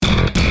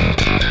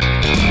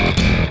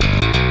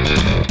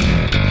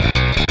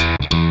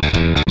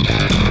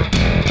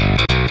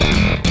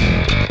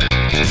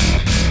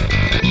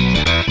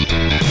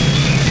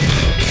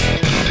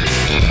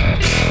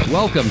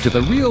Welcome to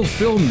the Real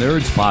Film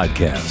Nerds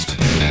Podcast.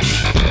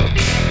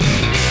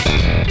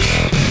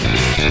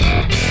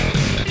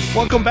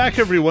 Welcome back,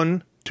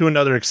 everyone, to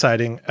another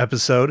exciting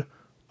episode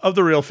of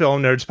the Real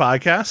Film Nerds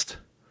Podcast.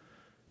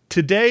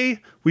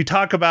 Today, we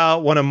talk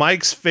about one of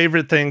Mike's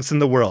favorite things in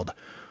the world.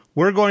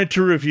 We're going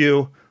to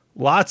review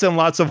lots and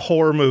lots of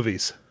horror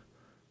movies.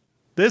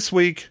 This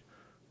week,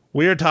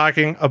 we are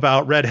talking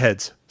about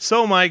redheads.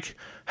 So, Mike,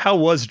 how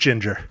was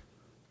Ginger?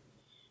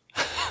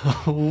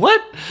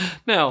 What?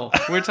 No,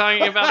 we're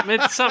talking about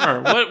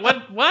Midsummer.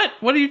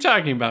 What are you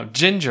talking about?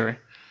 Ginger.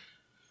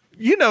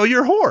 You know,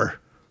 your horror.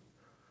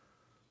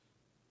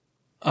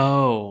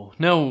 Oh,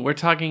 no, we're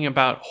talking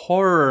about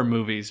horror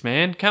movies,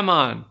 man. Come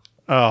on.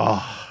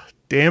 Oh,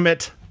 damn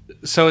it.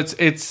 So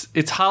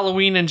it's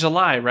Halloween in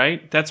July,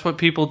 right? That's what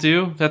people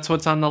do? That's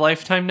what's on the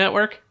Lifetime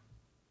Network?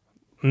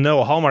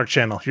 No, Hallmark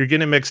Channel. You're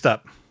getting it mixed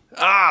up.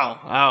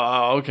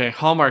 Oh, okay.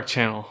 Hallmark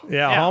Channel.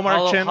 Yeah,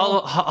 Hallmark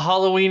Channel.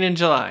 Halloween in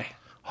July.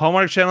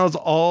 Hallmark Channel is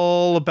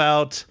all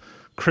about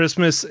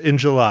Christmas in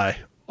July.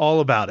 All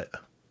about it.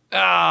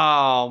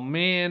 Oh,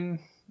 man.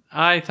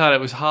 I thought it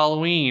was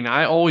Halloween.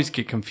 I always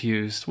get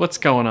confused. What's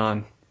going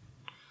on?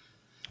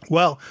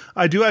 Well,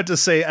 I do have to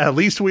say, at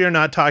least we are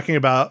not talking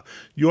about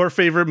your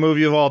favorite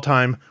movie of all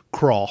time,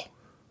 Crawl.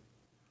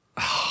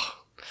 Oh,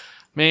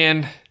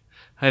 man,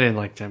 I didn't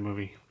like that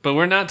movie. But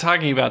we're not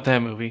talking about that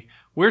movie.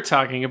 We're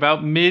talking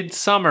about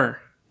Midsummer.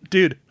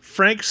 Dude,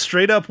 Frank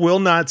straight up will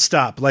not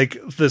stop. Like,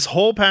 this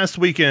whole past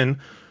weekend,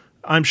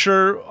 I'm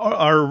sure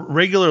our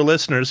regular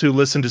listeners who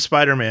listened to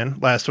Spider-Man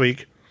last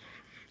week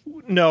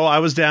know I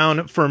was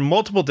down for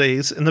multiple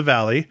days in the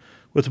Valley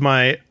with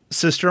my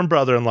sister and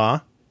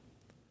brother-in-law.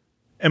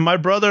 And my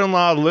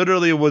brother-in-law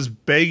literally was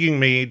begging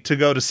me to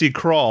go to see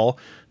Crawl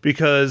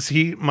because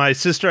my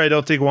sister, I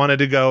don't think, wanted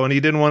to go, and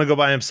he didn't want to go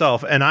by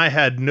himself. And I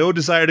had no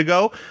desire to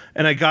go,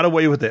 and I got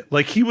away with it.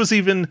 Like, he was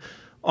even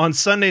on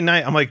Sunday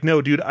night. I'm like,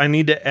 no, dude, I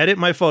need to edit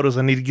my photos.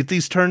 I need to get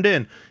these turned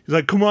in. He's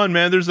like, come on,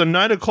 man, there's a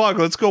 9 o'clock.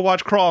 Let's go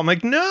watch Crawl. I'm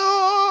like,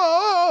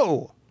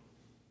 no!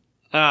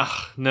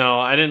 No,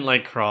 I didn't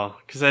like Crawl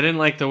because I didn't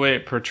like the way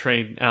it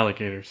portrayed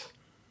alligators.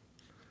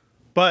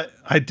 But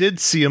I did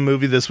see a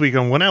movie this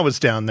weekend when I was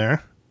down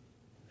there,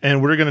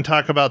 and we're going to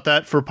talk about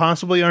that for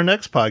possibly our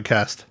next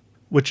podcast,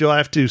 which you'll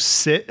have to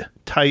sit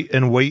tight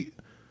and wait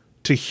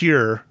to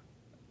hear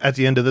at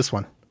the end of this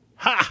one.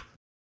 Ha!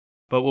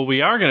 But what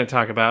we are going to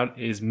talk about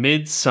is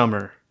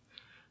Midsummer.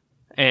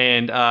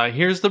 And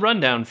here's the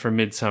rundown for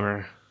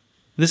Midsummer.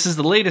 This is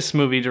the latest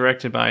movie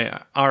directed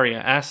by Ari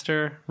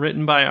Aster,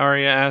 written by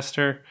Ari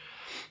Aster.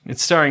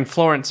 It's starring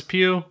Florence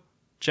Pugh,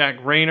 Jack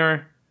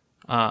Reynor,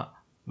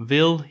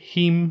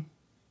 Wilhelm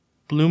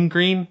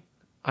Bloomgreen.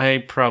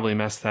 I probably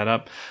messed that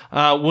up.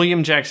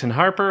 William Jackson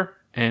Harper,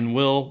 and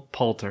Will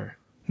Poulter.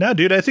 No,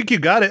 dude, I think you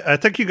got it. I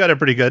think you got it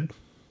pretty good.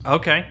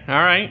 Okay, all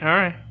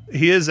right.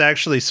 He is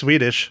actually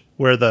Swedish,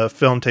 where the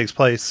film takes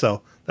place,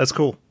 so that's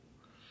cool.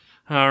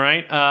 All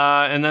right,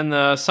 and then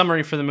the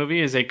summary for the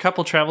movie is a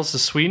couple travels to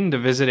Sweden to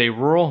visit a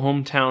rural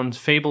hometown's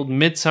fabled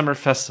Midsummer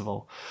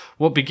Festival.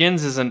 What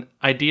begins as an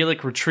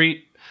idyllic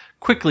retreat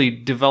quickly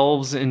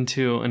devolves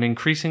into an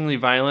increasingly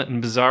violent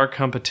and bizarre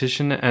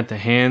competition at the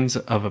hands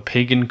of a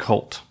pagan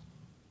cult.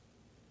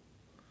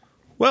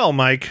 Well,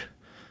 Mike,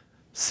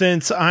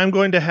 since I'm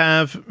going to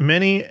have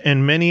many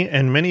and many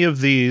and many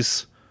of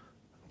these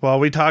while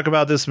we talk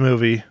about this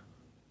movie,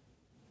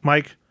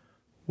 Mike,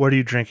 what are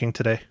you drinking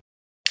today?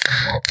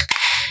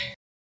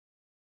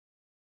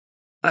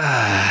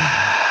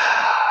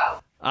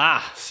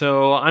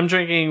 So I'm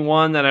drinking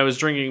one that I was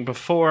drinking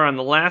before on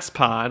the last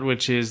pod,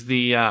 which is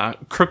the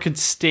Crooked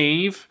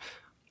Stave.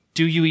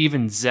 Do you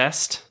even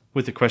zest?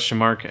 With a question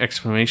mark,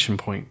 exclamation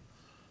point.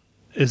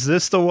 Is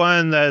this the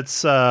one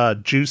that's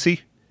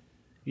juicy?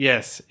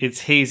 Yes,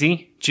 it's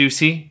hazy,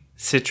 juicy,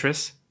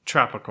 citrus,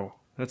 tropical.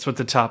 That's what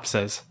the top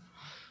says.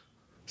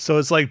 So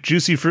it's like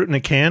juicy fruit in a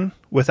can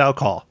with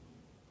alcohol.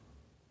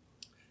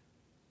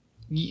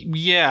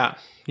 Yeah,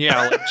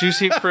 like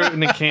juicy fruit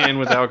in a can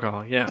with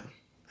alcohol, yeah.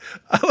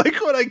 I like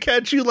when I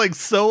catch you like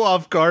so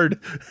off guard.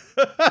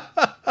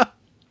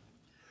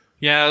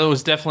 Yeah, that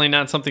was definitely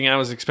not something I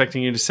was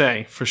expecting you to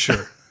say, for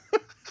sure.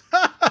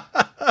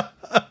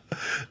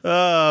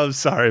 Oh, I'm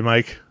sorry,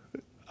 Mike.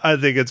 I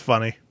think it's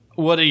funny.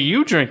 What are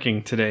you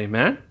drinking today,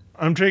 man?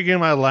 I'm drinking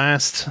my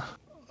last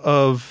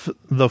of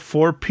the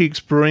Four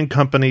Peaks Brewing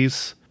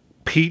Company's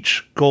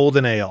Peach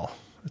Golden Ale.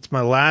 It's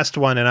my last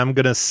one, and I'm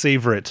going to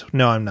savor it.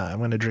 No, I'm not. I'm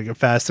going to drink it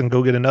fast and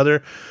go get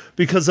another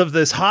because of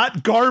this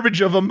hot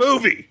garbage of a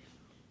movie.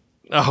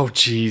 Oh,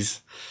 jeez.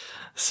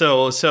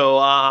 So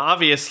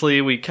obviously,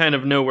 we kind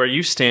of know where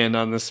you stand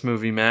on this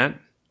movie, Matt.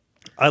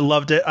 I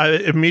loved it. I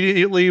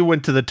immediately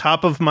went to the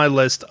top of my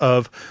list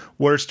of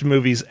worst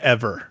movies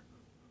ever.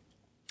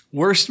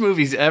 Worst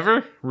movies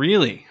ever?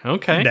 Really?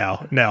 Okay.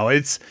 No.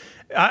 It's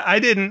I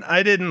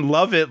didn't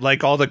love it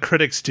like all the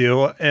critics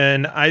do,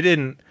 and I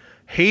didn't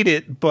hate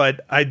it, but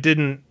I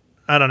don't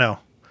know.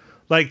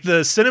 Like,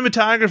 the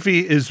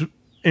cinematography is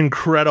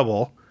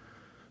incredible.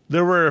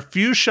 There were a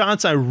few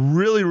shots I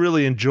really,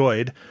 really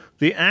enjoyed.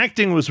 The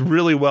acting was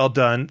really well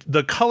done.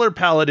 The color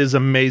palette is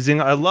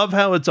amazing. I love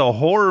how it's a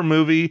horror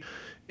movie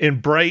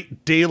in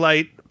bright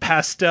daylight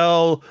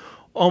pastel,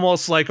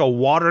 almost like a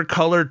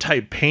watercolor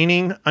type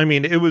painting. I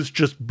mean, it was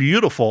just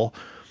beautiful.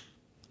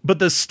 But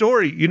the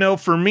story,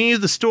 for me,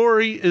 the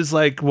story is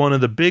like one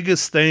of the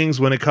biggest things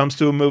when it comes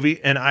to a movie,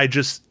 and I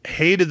just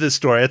hated this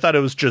story. I thought it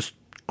was just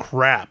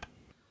crap.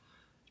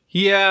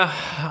 Yeah,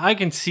 I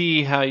can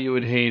see how you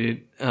would hate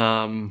it.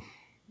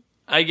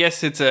 I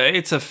guess it's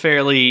a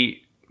fairly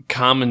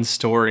common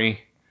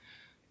story,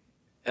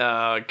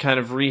 kind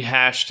of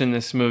rehashed in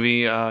this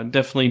movie,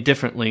 definitely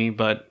differently,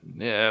 but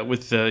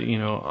with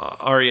the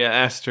Ari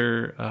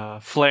Aster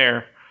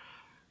flair.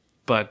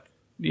 But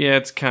yeah,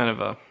 it's kind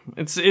of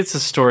it's a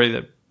story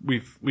that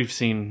we've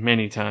seen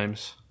many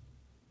times.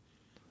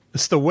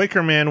 It's the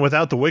Wicker Man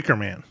without the Wicker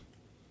Man.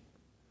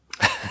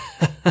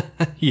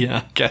 Yeah,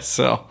 I guess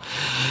so.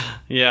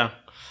 Yeah.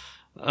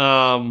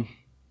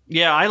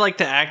 Yeah, I liked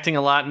the acting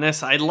a lot in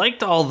this. I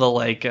liked all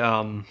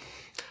the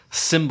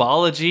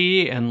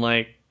symbology and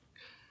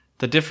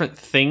the different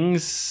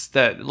things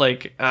that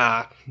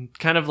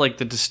kind of like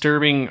the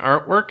disturbing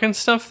artwork and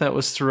stuff that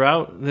was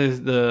throughout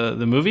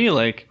the movie.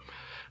 It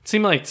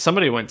seemed like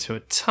somebody went to a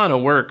ton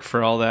of work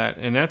for all that,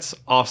 and that's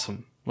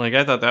awesome.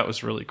 I thought that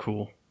was really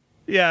cool.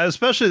 Yeah,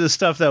 especially the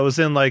stuff that was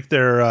in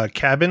their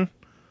cabin.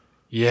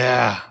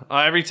 Yeah.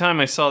 Every time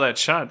I saw that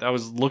shot, I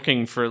was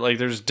looking for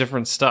there's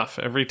different stuff.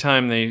 Every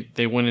time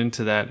they went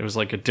into that, it was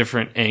a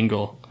different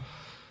angle.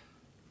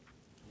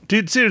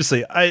 Dude,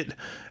 seriously,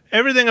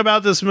 everything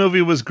about this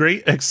movie was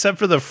great except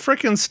for the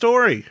frickin'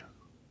 story.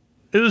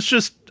 It was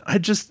just I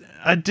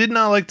did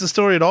not like the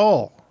story at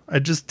all. I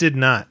just did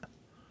not.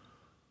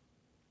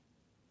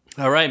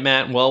 All right,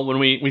 Matt. Well, when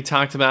we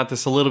talked about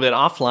this a little bit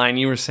offline,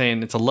 you were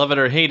saying it's a love it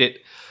or hate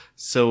it.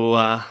 So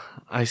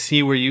I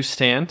see where you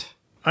stand.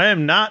 I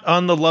am not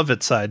on the love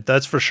it side,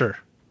 that's for sure.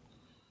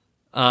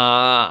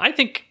 I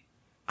think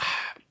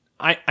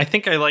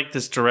I like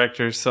this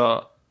director,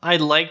 so I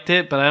liked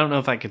it, but I don't know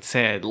if I could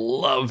say I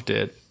loved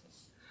it.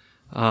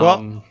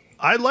 Well,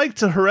 I liked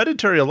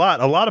Hereditary a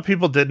lot. A lot of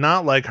people did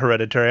not like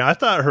Hereditary. I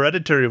thought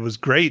Hereditary was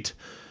great,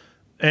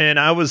 and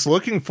I was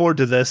looking forward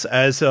to this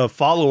as a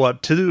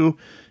follow-up to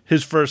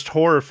his first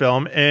horror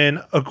film,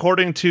 and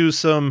according to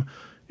some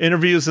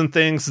interviews and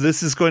things,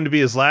 this is going to be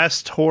his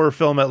last horror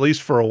film, at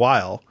least for a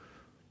while.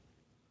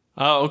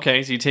 Oh,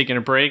 okay. So you taking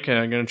a break?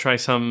 Going to try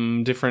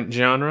some different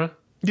genre?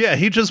 Yeah,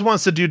 he just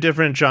wants to do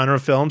different genre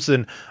films,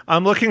 and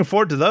I'm looking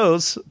forward to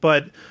those.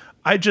 But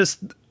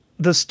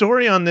the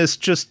story on this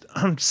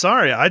I'm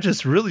sorry, I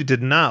just really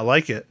did not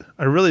like it.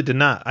 I really did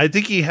not. I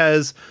think he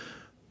has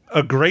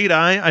a great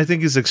eye. I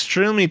think he's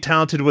extremely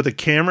talented with a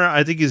camera.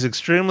 I think he's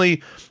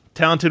extremely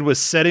talented with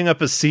setting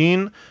up a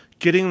scene,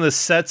 getting the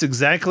sets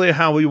exactly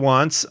how he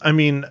wants. I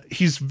mean,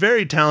 he's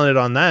very talented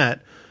on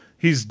that.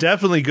 He's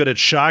definitely good at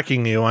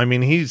shocking you. I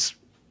mean,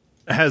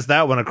 has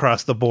that one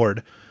across the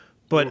board.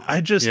 But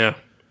I just,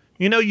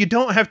 you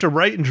don't have to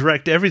write and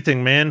direct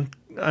everything, man.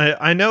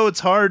 I know it's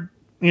hard,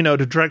 to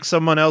direct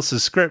someone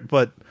else's script,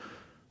 but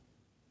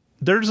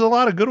there's a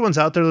lot of good ones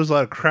out there. There's a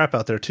lot of crap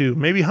out there, too.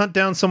 Maybe hunt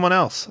down someone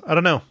else. I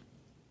don't know.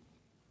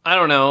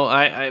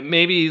 I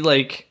maybe,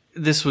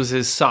 this was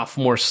his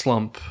sophomore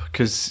slump,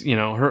 because,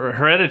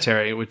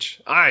 Hereditary,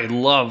 which I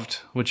loved,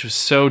 which was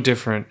so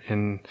different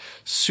and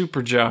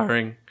super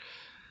jarring.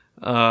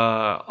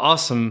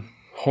 Awesome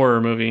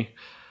horror movie.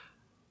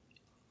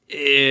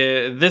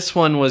 This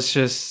one was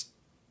just,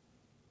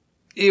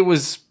 it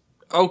was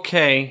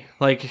okay,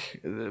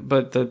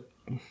 but the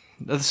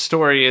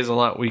story is a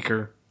lot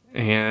weaker,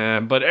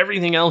 but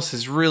everything else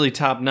is really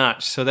top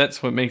notch, so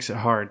that's what makes it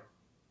hard.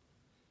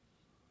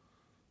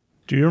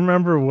 Do you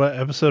remember what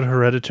episode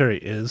Hereditary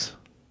is?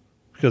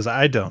 Because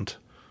I don't.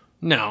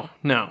 No.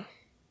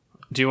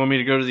 Do you want me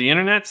to go to the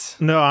internets?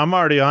 No, I'm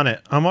already on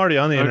it. I'm already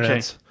on the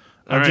internets.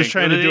 I'm just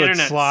trying to do it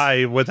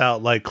sly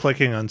without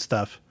clicking on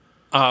stuff.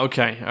 Oh,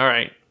 okay. All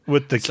right.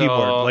 With the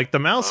keyboard. The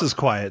mouse is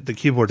quiet. The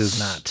keyboard is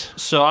not.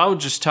 So I would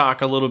just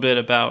talk a little bit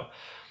about...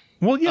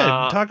 Well,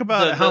 yeah. Talk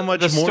about how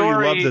much more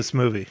you love this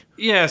movie.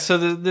 Yeah, so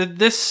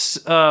this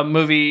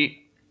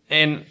movie,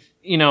 and,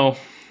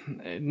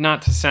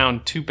 not to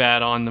sound too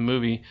bad on the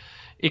movie,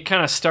 it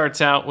kind of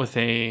starts out with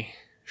a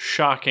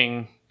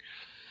shocking...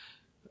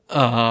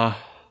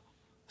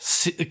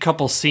 a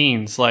couple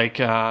scenes,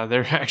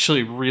 they're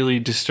actually really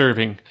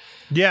disturbing.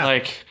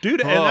 Yeah,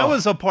 dude, and that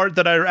was a part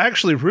that I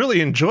actually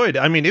really enjoyed.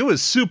 I mean, it was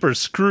super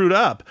screwed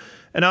up,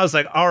 and I was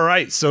like, all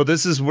right, so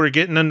we're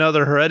getting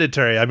another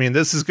Hereditary. I mean,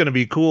 this is going to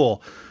be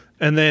cool.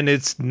 And then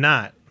it's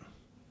not.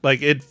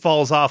 It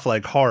falls off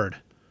hard.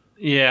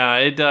 Yeah,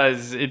 it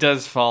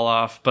does fall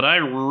off. But I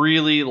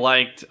really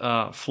liked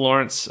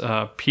Florence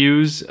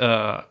Pugh's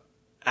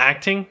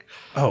acting.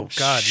 Oh,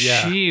 God,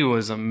 yeah. She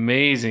was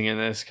amazing in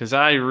this, because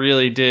I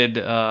really did,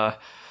 without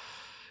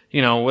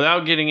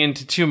getting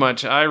into too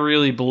much, I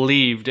really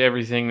believed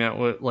everything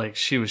that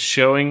she was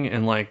showing,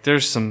 and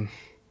there's some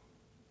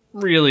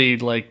really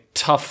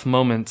tough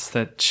moments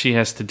that she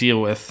has to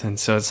deal with, and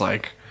so it's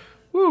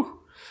woo.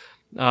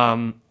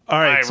 Oh, All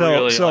right, I so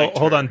really liked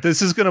hold her. on.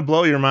 This is going to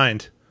blow your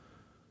mind.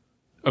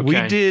 Okay.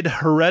 We did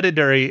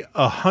Hereditary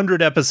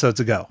 100 episodes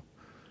ago.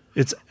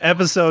 It's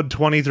episode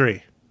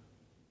 23.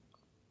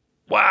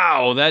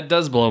 Wow, that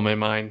does blow my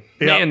mind.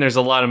 Yep. Man, there's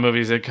a lot of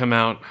movies that come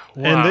out.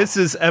 Wow. And this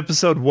is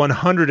episode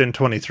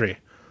 123.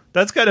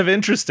 That's kind of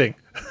interesting.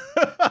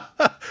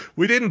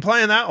 We didn't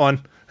plan that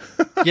one.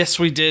 Yes,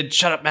 we did.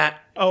 Shut up,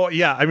 Matt. Oh,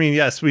 yeah. I mean,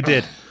 yes, we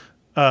did.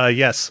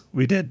 Yes,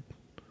 we did.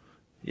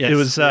 Yes, It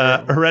was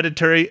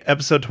Hereditary,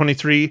 episode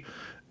 23,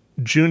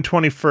 June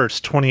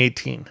 21st,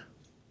 2018.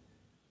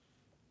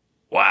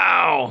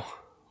 Wow.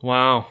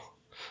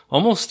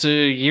 Almost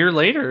a year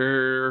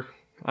later.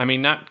 I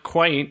mean, not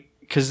quite,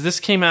 because this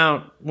came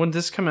out. When did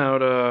this come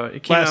out?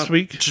 It came Last out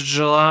week.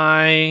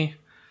 July.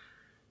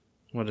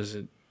 What is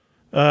it?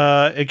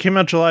 It came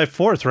out July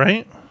 4th,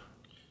 right?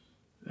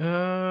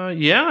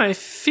 Yeah, I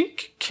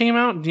think it came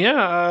out.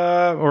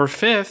 Yeah, or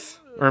 5th,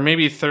 or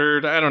maybe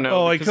 3rd. I don't know.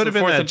 Oh, it because could have the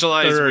been 4th that of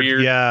July is 3rd.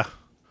 weird.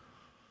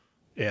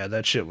 Yeah,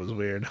 that shit was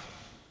weird.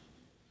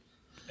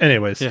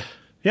 Anyways, Yeah.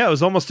 yeah, it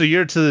was almost a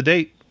year to the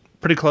date.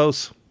 Pretty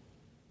close.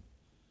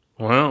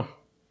 Wow.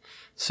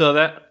 So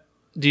that,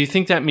 do you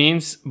think that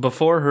means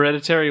before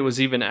Hereditary was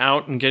even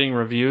out and getting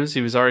reviews,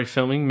 he was already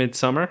filming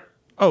Midsummer?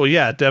 Oh,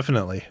 yeah,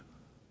 definitely.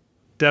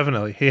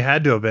 Definitely. He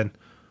had to have been.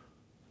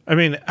 I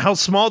mean, how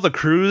small the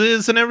crew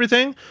is and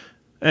everything.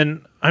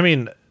 And, I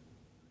mean,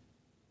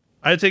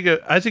 I think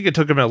it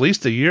took him at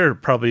least a year,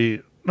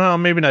 probably. No,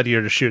 maybe not a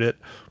year to shoot it.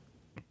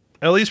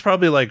 At least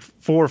probably like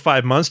 4 or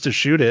 5 months to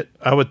shoot it,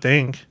 I would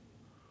think.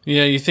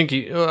 Yeah, you think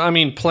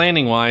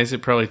planning wise,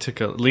 it probably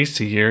took at least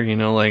a year,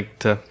 like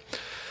to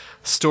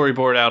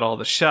storyboard out all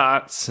the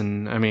shots.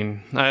 And I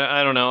mean,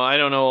 I don't know. I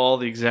don't know all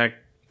the exact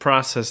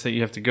process that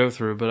you have to go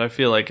through, but I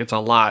feel like it's a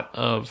lot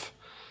of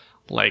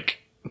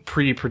like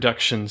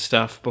pre-production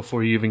stuff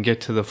before you even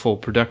get to the full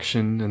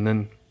production,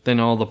 and then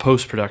all the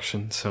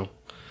post-production. So,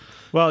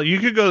 well, you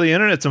could go to the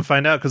internet and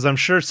find out, because I'm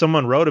sure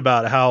someone wrote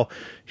about how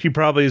he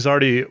probably is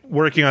already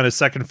working on his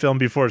second film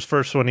before his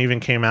first one even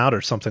came out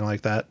or something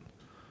like that.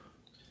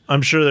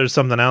 I'm sure there's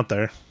something out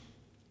there.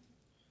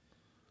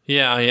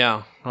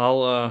 yeah.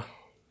 I'll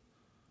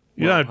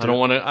You don't have to. I don't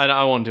want to.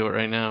 I won't do it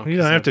right now. You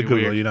don't have to Google.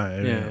 Weird. You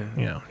don't.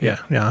 Yeah.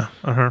 Yeah.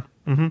 Uh-huh.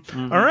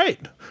 Mm-hmm. All right.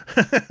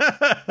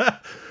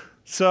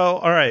 So,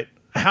 all right.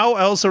 How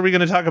else are we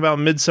going to talk about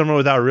Midsummer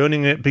without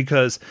ruining it?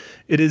 Because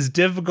it is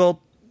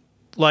difficult,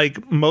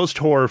 like most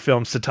horror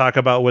films, to talk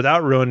about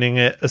without ruining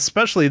it,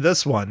 especially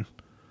this one.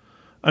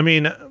 I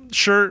mean,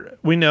 sure,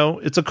 we know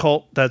it's a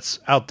cult that's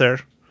out there,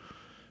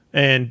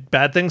 and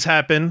bad things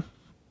happen,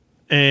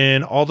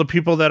 and all the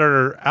people that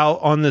are out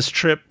on this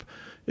trip,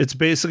 it's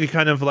basically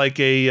kind of like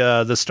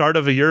the start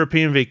of a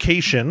European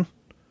vacation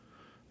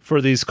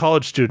for these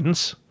college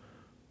students.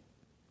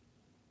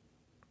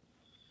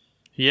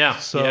 Yeah.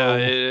 So-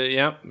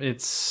 yeah.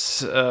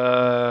 It's.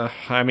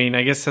 I mean,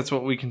 I guess that's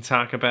what we can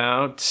talk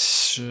about.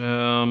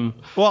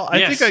 Well, I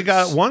yes, think I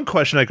got one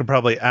question I could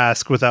probably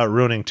ask without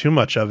ruining too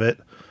much of it.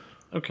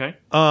 Okay.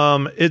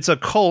 It's a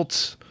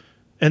cult,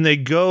 and they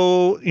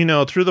go,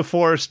 through the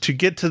forest to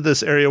get to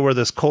this area where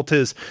this cult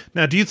is.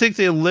 Now, do you think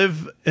they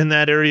live in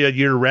that area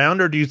year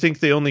round, or do you think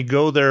they only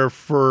go there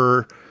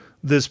for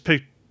this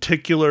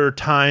particular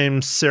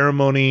time,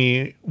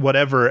 ceremony,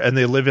 whatever, and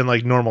they live in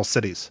like normal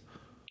cities?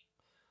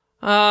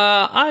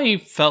 I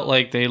felt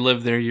like they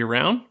live there year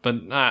round, but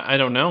I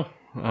don't know.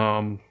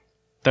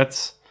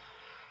 That's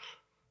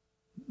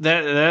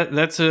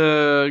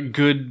a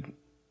good.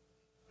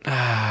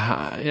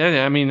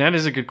 Yeah, I mean that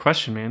is a good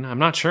question, man. I'm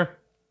not sure.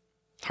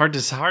 Hard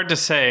to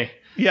say.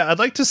 Yeah, I'd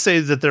like to say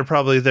that they're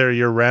probably there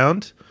year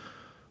round,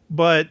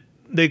 but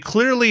they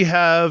clearly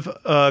have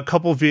a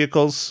couple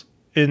vehicles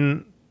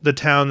in the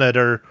town that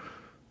are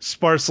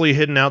sparsely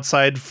hidden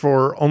outside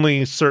for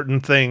only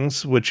certain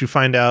things, which you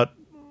find out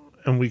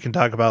and we can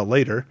talk about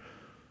later.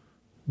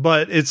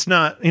 But it's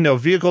not,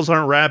 vehicles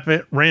aren't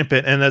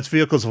rampant, and that's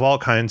vehicles of all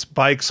kinds: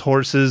 bikes,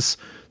 horses,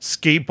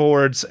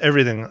 skateboards,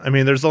 everything. I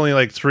mean, there's only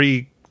like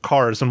 3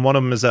 cars, and one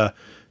of them is a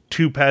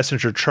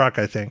 2-passenger truck,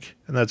 I think,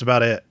 and that's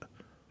about it.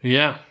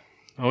 Yeah.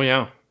 Oh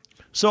yeah.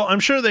 So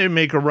I'm sure they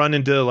make a run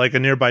into like a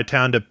nearby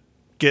town to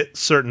get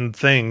certain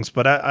things,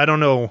 but I don't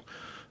know.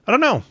 I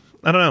don't know.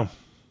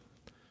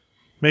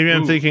 Maybe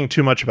I'm thinking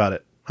too much about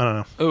it. I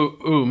don't know.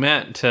 Ooh,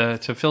 Matt,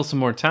 to fill some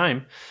more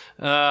time,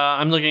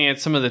 I'm looking at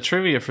some of the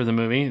trivia for the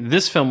movie.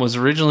 This film was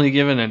originally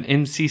given an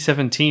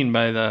NC-17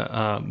 by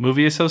the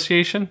Movie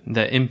Association,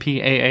 the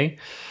MPAA.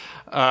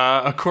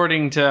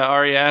 According to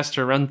Ari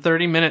Aster, around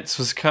 30 minutes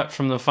was cut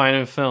from the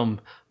final film,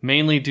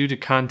 mainly due to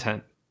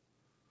content.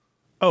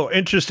 Oh,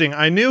 interesting.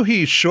 I knew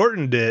he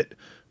shortened it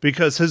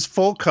because his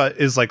full cut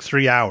is like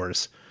 3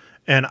 hours.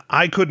 And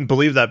I couldn't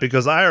believe that,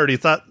 because I already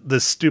thought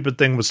this stupid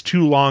thing was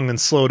too long and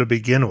slow to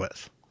begin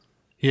with.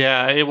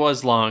 Yeah, it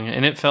was long,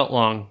 and it felt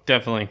long,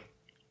 definitely.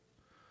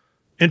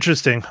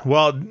 Interesting.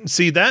 Well,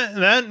 see,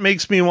 that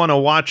makes me want to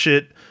watch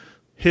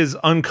his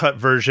uncut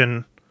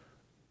version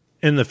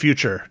in the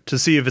future to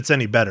see if it's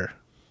any better.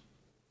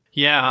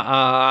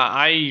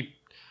 Yeah,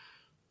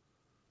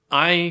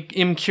 I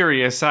am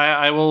curious.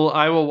 I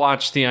will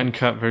watch the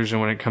uncut version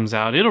when it comes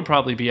out. It'll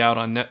probably be out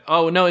on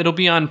Oh no, it'll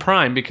be on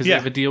Prime because they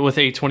have a deal with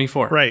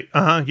A24. Right.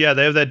 Yeah,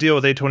 they have that deal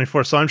with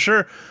A24. So I'm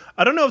sure.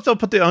 I don't know if they'll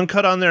put the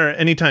uncut on there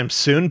anytime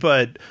soon,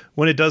 but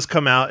when it does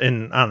come out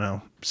in, I don't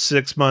know,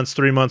 6 months,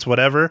 3 months,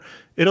 whatever,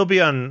 it'll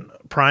be on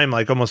Prime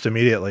like almost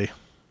immediately.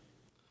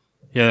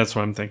 Yeah, that's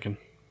what I'm thinking.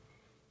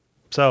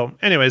 So,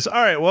 anyways,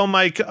 all right. Well,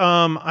 Mike,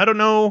 I don't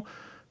know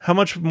how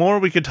much more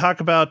we could talk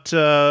about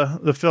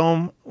the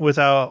film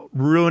without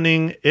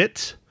ruining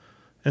it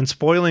and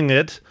spoiling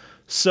it.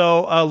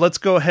 So let's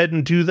go ahead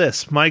and do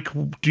this. Mike,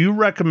 do you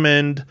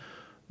recommend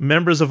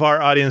members of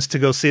our audience to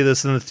go see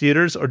this in the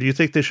theaters, or do you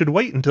think they should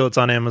wait until it's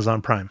on Amazon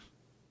Prime?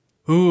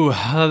 Ooh,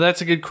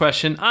 that's a good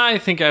question. I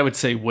think I would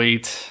say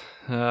wait.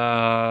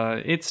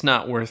 It's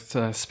not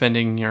worth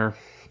spending your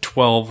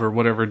 $12 or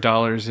whatever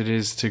dollars it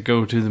is to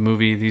go to the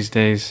movie these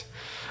days.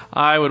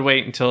 I would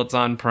wait until it's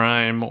on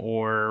Prime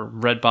or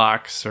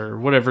Redbox or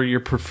whatever your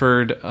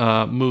preferred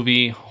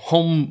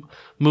home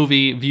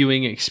movie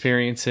viewing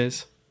experience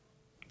is.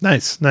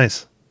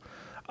 Nice.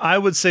 I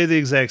would say the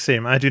exact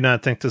same. I do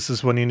not think this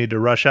is one you need to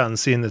rush out and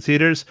see in the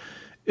theaters.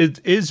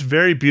 It is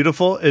very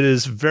beautiful. It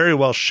is very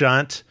well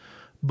shot,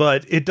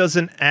 but it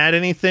doesn't add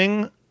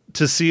anything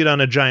to see it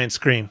on a giant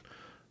screen.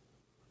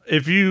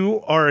 If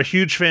you are a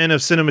huge fan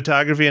of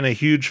cinematography and a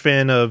huge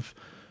fan of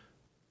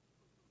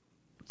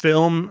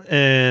film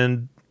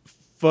and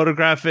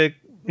photographic,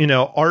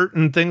 art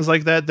and things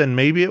like that, then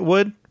maybe it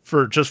would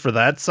for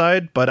that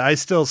side. But I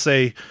still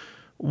say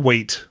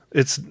wait.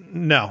 It's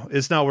not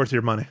worth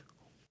your money.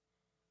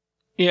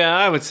 Yeah,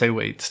 I would say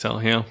wait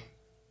still, yeah.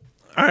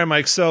 All right,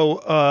 Mike.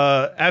 So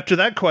after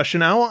that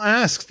question, I will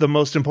ask the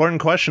most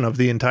important question of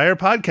the entire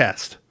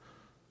podcast.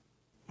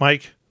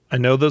 Mike, I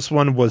know this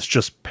one was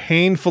just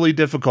painfully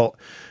difficult,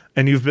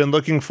 and you've been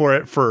looking for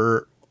it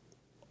for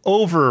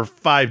over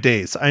 5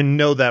 days. I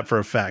know that for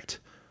a fact.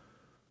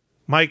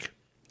 Mike,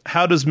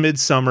 how does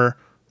Midsommar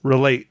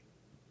relate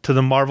to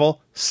the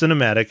Marvel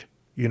Cinematic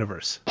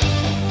Universe?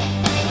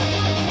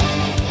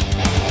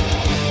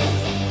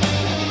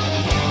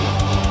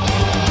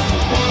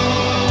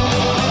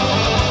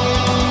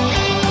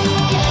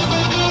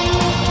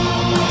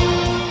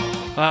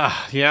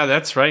 Yeah,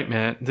 that's right,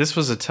 Matt. This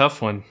was a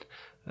tough one.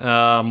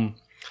 I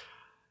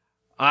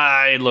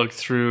looked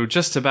through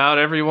just about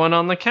everyone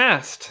on the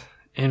cast.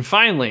 And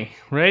finally,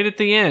 right at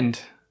the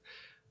end,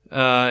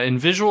 in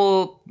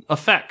visual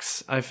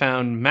effects, I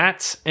found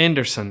Mats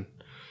Anderson,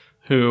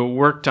 who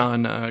worked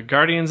on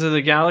Guardians of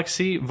the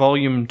Galaxy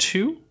Volume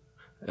 2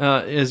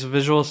 as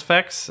visual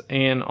effects,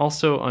 and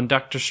also on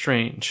Doctor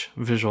Strange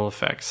visual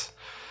effects.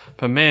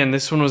 But man,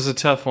 this one was a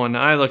tough one.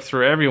 I looked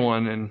through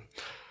everyone, and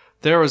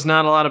there was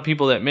not a lot of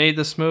people that made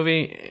this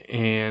movie,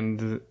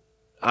 and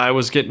I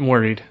was getting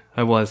worried.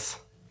 I was.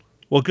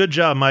 Well, good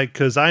job, Mike,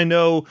 because I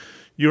know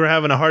you were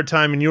having a hard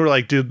time, and you were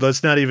like, dude,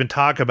 let's not even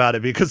talk about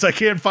it because I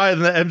can't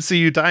find the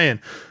MCU tie-in.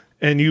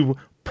 And you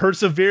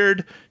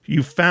persevered,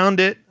 you found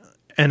it,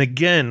 and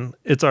again,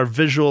 it's our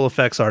visual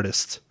effects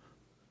artists.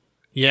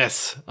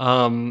 Yes.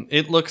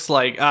 It looks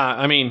like,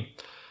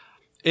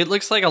 it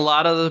looks like a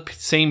lot of the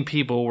same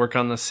people work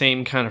on the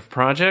same kind of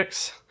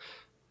projects.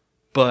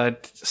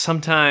 But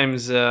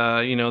sometimes,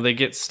 they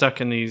get stuck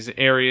in these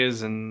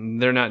areas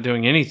and they're not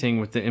doing anything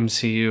with the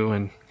MCU.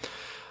 And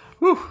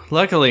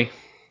luckily,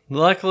 the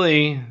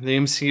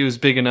MCU is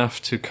big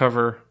enough to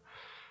cover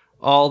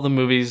all the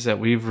movies that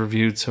we've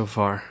reviewed so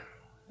far,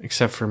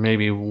 except for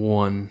maybe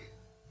one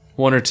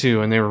or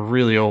two, and they were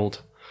really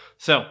old.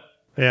 So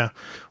yeah,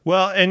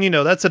 well, and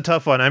that's a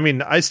tough one. I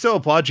mean, I still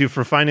applaud you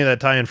for finding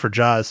that tie-in for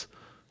Jaws.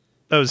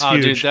 That was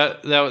huge.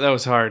 Dude, that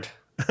was hard.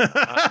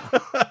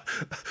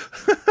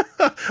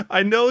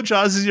 I know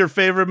Jaws is your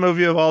favorite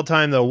movie of all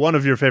time, though. One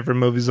of your favorite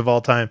movies of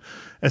all time.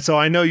 And so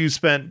I know you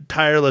spent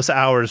tireless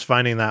hours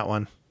finding that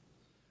one.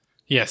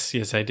 Yes,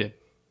 I did.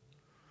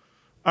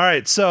 All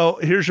right, so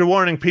here's your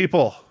warning,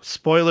 people.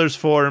 Spoilers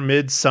for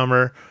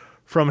Midsommar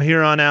from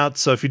here on out.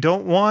 So if you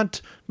don't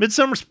want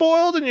Midsommar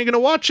spoiled and you're going to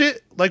watch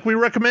it like we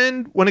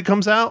recommend when it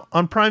comes out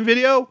on Prime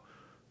Video,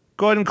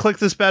 go ahead and click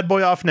this bad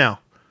boy off now.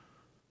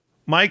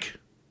 Mike,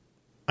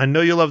 I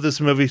know you love this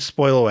movie.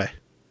 Spoil away.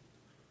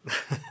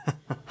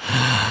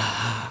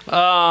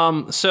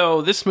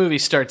 So this movie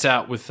starts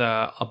out with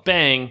a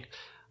bang.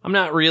 I'm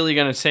not really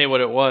going to say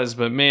what it was,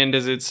 but man,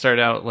 does it start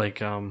out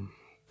like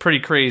pretty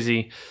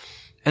crazy.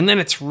 And then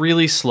it's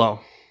really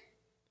slow.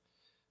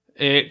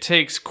 It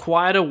takes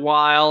quite a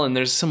while, and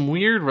there's some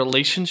weird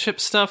relationship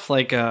stuff.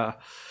 Like the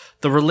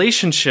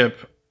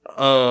relationship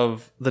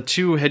of the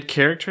two head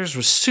characters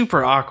was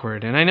super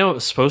awkward, and I know it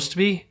was supposed to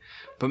be,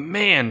 but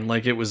man,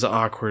 like it was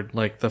awkward.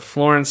 Like the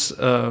Florence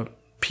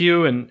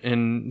Pugh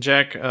and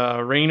Jack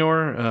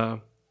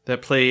Raynor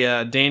that play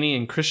Danny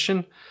and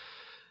Christian.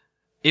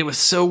 It was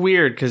so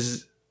weird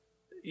because,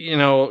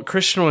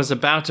 Christian was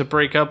about to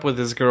break up with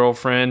his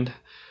girlfriend,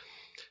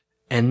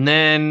 and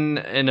then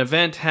an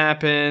event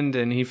happened,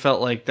 and he felt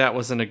like that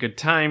wasn't a good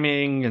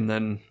timing, and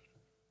then,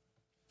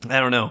 I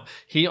don't know,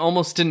 he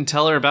almost didn't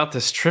tell her about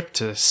this trip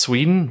to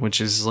Sweden,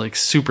 which is, like,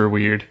 super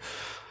weird.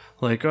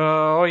 Like,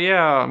 oh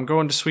yeah, I'm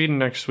going to Sweden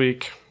next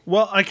week.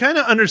 Well, I kind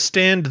of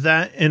understand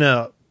that in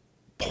a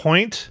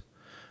point,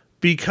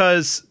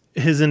 because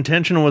his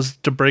intention was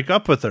to break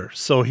up with her.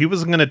 So he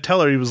wasn't going to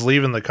tell her he was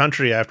leaving the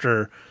country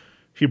after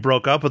he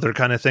broke up with her,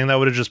 kind of thing. That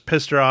would have just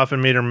pissed her off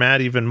and made her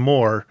mad even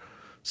more.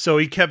 So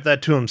he kept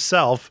that to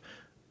himself.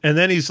 And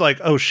then he's like,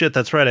 oh shit,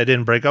 that's right, I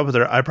didn't break up with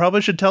her. I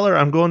probably should tell her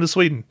I'm going to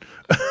Sweden.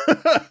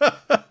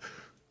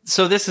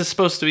 So this is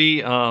supposed to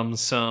be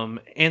some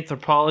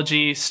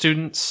anthropology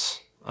students,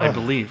 I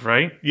believe,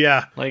 right?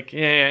 Yeah. Like,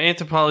 yeah,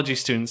 anthropology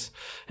students.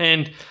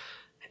 And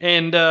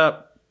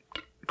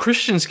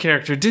Christian's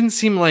character didn't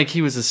seem like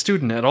he was a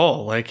student at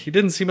all. Like, he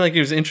didn't seem like he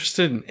was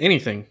interested in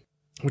anything,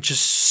 which is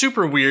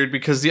super weird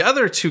because the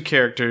other two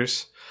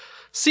characters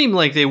seemed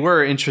like they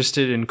were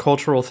interested in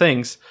cultural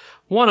things.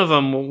 One of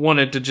them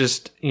wanted to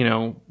just,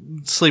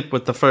 sleep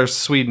with the first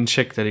Sweden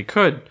chick that he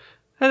could,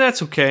 and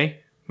that's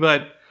okay.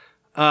 But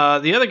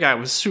the other guy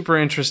was super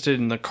interested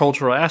in the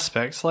cultural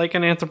aspects, like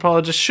an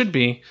anthropologist should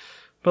be.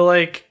 But,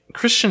 like,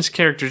 Christian's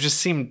character just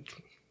seemed,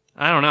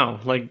 I don't know,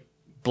 like,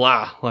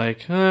 blah.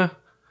 Like,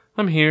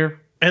 I'm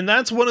here. And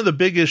that's one of the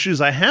big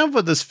issues I have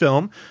with this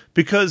film,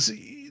 because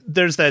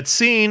there's that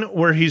scene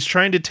where he's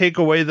trying to take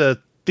away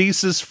the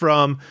thesis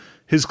from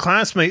his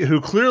classmate, who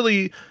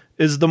clearly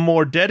is the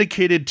more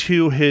dedicated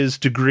to his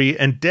degree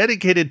and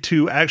dedicated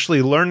to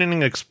actually learning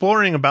and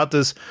exploring about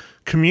this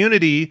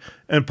community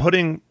and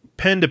putting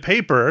pen to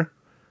paper,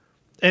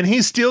 and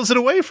he steals it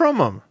away from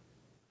him.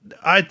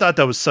 I thought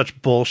that was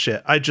such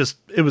bullshit. I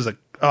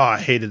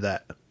hated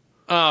that.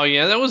 Oh,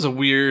 yeah, that was a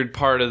weird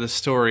part of the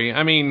story.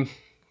 I mean,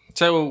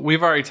 so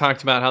we've already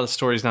talked about how the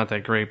story's not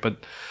that great,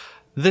 but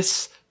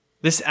this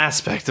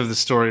aspect of the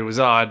story was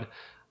odd.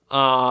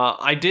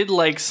 I did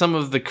like some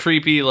of the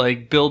creepy,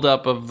 like,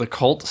 build-up of the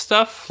cult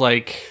stuff.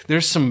 Like,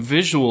 there's some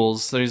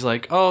visuals. There's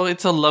like, oh,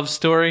 it's a love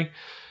story.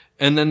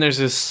 And then there's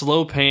this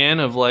slow pan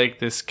of, like,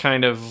 this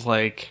kind of,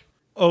 like...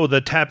 Oh,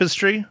 the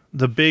tapestry?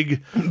 The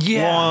big,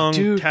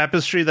 long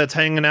tapestry that's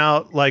hanging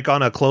out, like,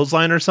 on a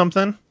clothesline or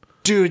something?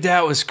 Dude,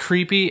 that was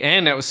creepy,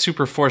 and that was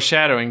super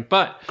foreshadowing,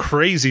 but...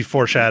 Crazy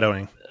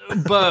foreshadowing.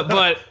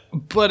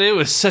 But it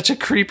was such a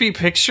creepy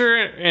picture,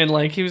 and,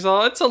 like, he was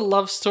all, it's a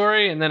love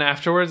story, and then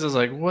afterwards I was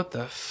like, what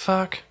the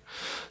fuck?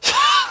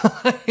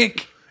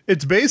 Like...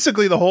 It's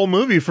basically the whole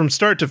movie from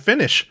start to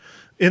finish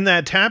in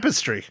that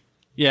tapestry.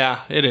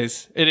 Yeah, it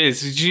is. It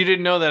is. You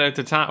didn't know that at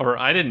the time, or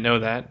I didn't know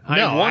that.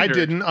 I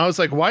didn't. I was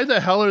like, why the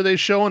hell are they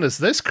showing us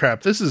this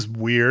crap? This is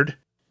weird.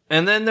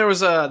 And then there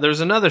was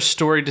another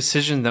story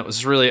decision that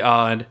was really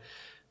odd.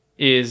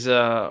 Is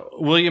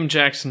William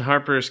Jackson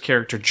Harper's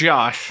character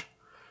Josh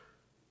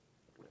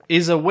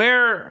is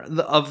aware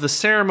of the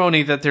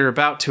ceremony that they're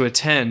about to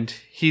attend.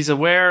 He's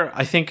aware,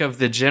 I think, of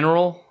the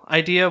general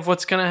idea of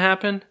what's going to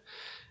happen,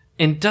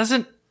 and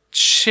doesn't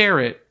share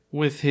it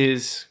with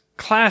his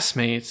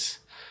classmates.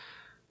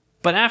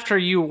 But after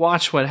you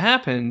watch what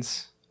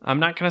happens, I'm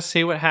not going to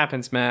say what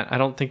happens, Matt. I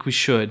don't think we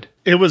should.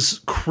 It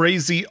was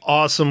crazy,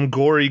 awesome,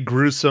 gory,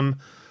 gruesome,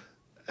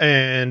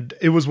 and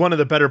it was one of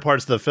the better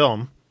parts of the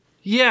film.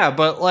 Yeah,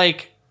 but,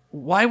 like,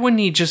 why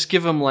wouldn't he just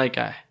give him, like,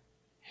 a,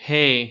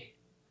 hey,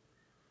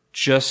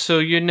 just so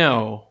you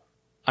know,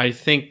 I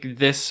think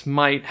this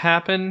might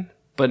happen,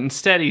 but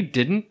instead he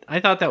didn't? I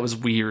thought that was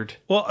weird.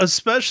 Well,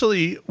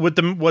 especially with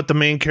what the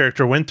main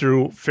character went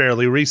through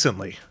fairly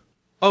recently.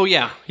 Oh,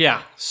 yeah.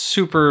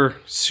 Super,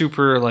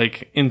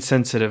 like,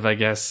 insensitive, I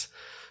guess.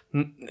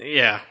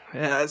 Yeah.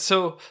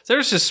 So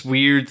there's just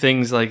weird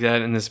things like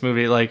that in this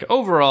movie. Like,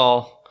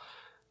 overall,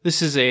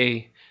 this is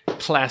a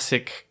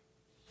classic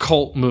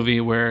cult movie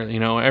where,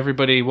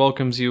 everybody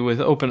welcomes you with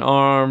open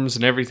arms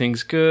and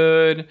everything's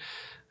good.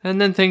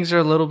 And then things are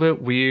a little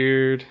bit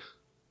weird.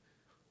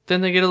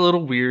 Then they get a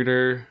little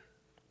weirder.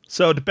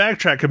 So to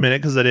backtrack a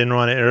minute, because I didn't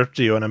want to interrupt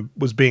you and I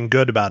was being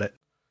good about it.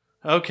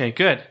 Okay,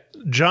 good.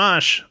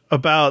 Josh,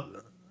 about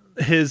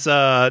his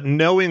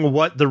knowing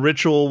what the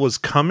ritual was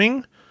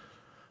coming,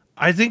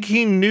 I think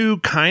he knew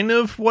kind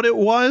of what it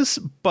was,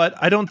 but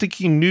I don't think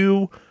he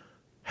knew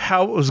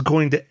how it was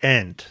going to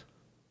end.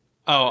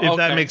 Oh, if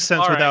that makes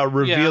sense without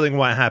revealing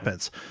what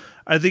happens.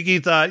 I think he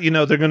thought,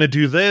 they're going to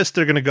do this,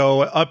 they're going to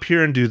go up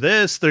here and do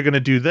this, they're going to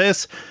do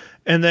this,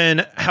 and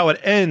then how it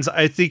ends,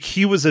 I think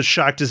he was as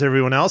shocked as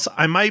everyone else.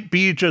 I might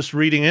be just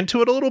reading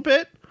into it a little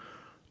bit.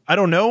 I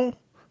don't know.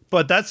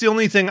 But that's the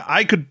only thing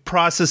I could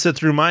process it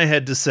through my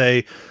head to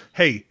say,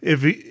 hey,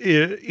 if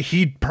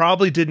he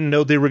probably didn't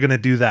know they were going to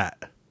do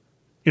that.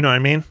 You know what I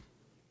mean?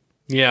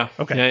 Yeah.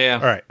 Okay. Yeah.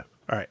 All right.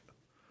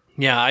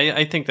 Yeah,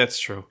 I think that's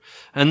true.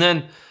 And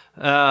then,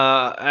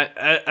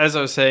 as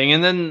I was saying,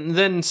 and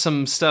then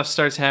some stuff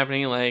starts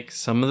happening, like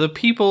some of the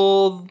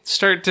people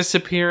start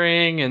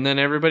disappearing, and then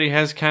everybody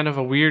has kind of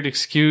a weird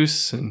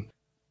excuse, and,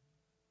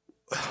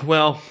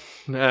 well,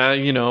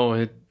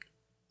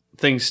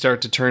 things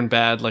start to turn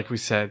bad, like we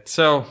said.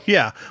 So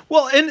yeah,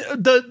 well, and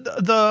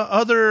the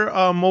other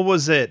what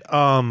was it?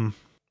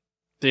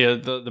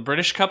 The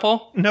British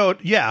couple? No,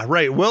 yeah,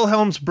 right.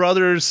 Wilhelm's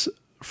brothers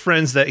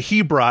friends that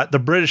he brought, the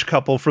British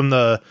couple from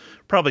the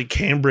probably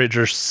Cambridge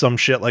or some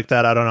shit like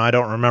that. I don't know. I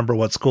don't remember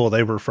what school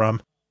they were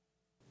from.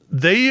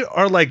 They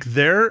are like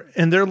there,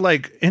 and they're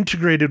like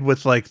integrated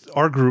with like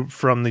our group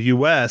from the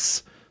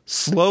US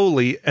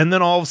slowly. And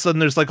then all of a sudden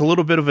there's like a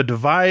little bit of a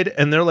divide,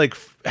 and they're like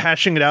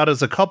hashing it out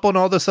as a couple and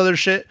all this other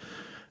shit.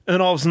 And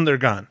then all of a sudden they're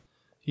gone.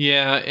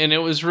 Yeah. And it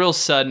was real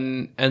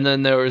sudden. And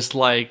then there was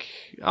like,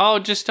 oh,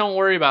 just don't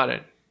worry about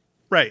it.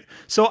 Right.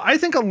 So I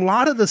think a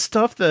lot of the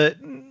stuff that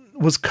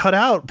was cut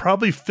out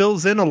probably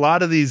fills in a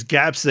lot of these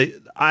gaps that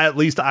at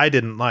least I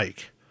didn't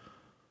like.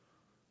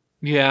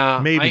 Yeah.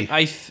 Maybe.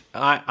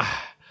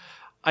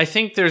 I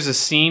think there's a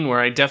scene where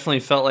I definitely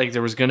felt like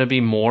there was going to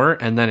be more,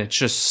 and then it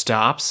just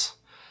stops.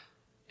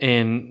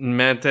 And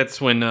Matt,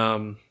 that's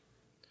when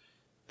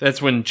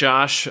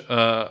Josh,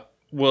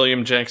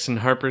 William Jackson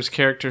Harper's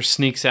character,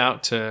 sneaks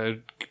out to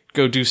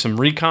go do some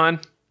recon.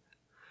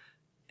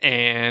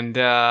 And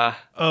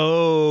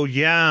oh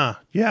yeah,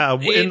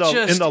 in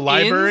the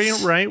library,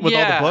 ends, right, with all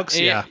the books.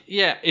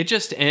 It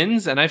just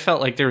ends, and I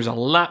felt like there was a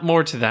lot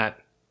more to that.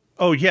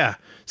 Oh yeah,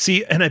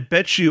 see, and I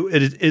bet you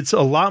it's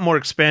a lot more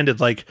expanded.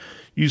 Like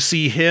you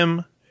see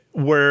him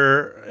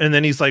and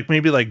then he's like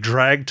maybe like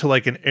dragged to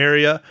like an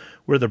area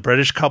where the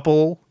British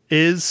couple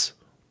is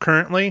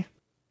currently.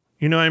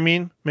 You know what I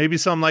mean? Maybe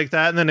something like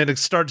that, and then it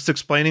starts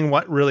explaining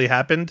what really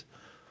happened.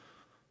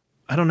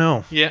 I don't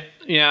know. Yeah,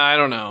 I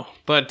don't know,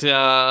 but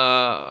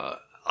I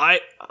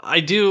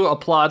do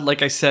applaud,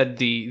 like I said,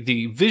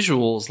 the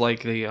visuals,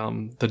 like the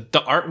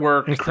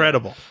artwork,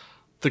 incredible,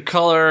 the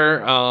color.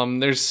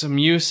 There's some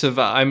use of.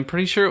 I'm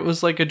pretty sure it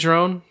was like a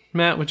drone.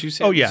 Matt, would you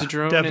say? Oh it was a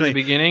drone definitely. In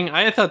the beginning?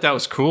 I thought that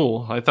was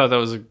cool. I thought that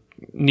was a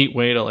neat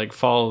way to like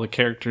follow the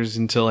characters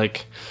into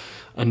like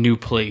a new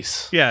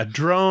place. Yeah,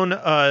 drone,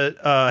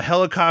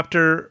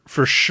 helicopter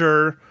for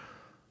sure.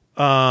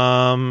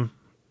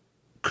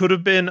 Could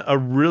have been a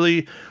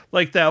really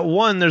like that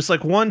one. There's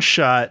like one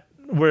shot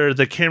where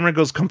the camera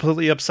goes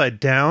completely upside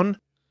down.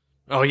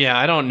 Oh yeah,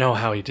 I don't know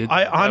how he did that.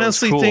 I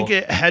honestly think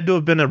it had to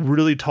have been a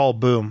really tall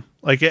boom.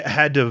 Like it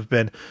had to have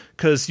been,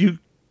 because you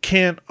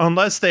can't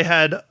unless they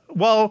had.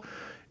 Well,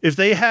 if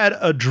they had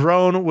a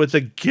drone with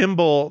a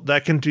gimbal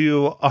that can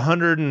do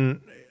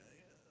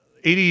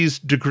 180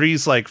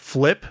 degrees like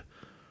flip,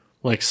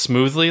 like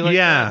smoothly, like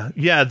that?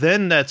 Yeah,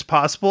 then that's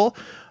possible.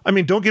 I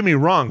mean, don't get me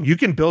wrong. You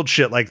can build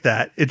shit like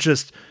that. It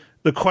just,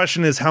 the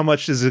question is, how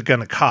much is it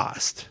going to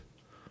cost?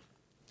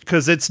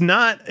 Because it's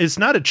not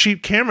a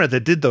cheap camera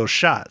that did those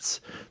shots.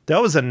 That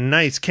was a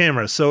nice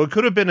camera. So it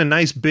could have been a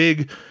nice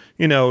big,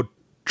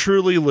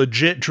 truly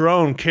legit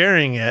drone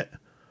carrying it.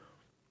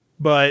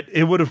 But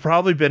it would have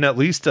probably been at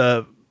least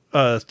a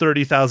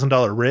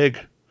 $30,000 rig,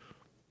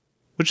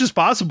 which is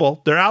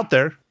possible. They're out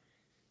there.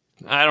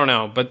 I don't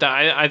know, but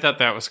I thought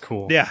that was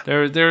cool. Yeah.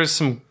 There was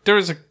some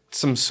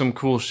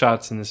cool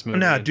shots in this movie.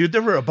 No, dude,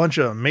 there were a bunch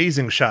of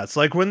amazing shots.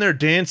 Like when they're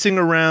dancing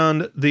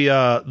around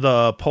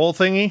the pole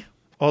thingy,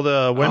 all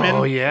the women.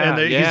 Oh, yeah.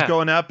 And he's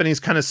going up and he's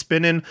kind of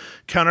spinning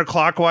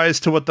counterclockwise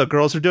to what the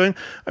girls are doing.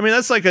 I mean,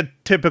 that's like a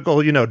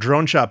typical,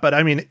 drone shot, but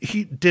I mean,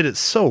 he did it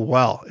so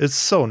well. It's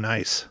so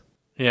nice.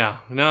 Yeah.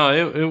 No,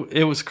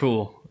 it was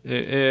cool.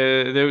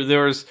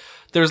 There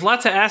was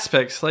lots of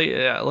aspects,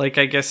 like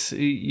I guess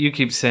you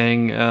keep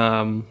saying,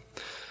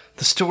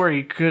 the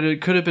story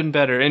could have been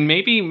better, and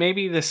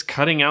maybe this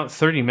cutting out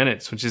 30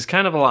 minutes, which is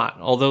kind of a lot,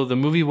 although the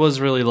movie was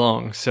really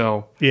long.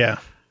 So yeah,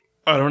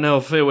 I don't know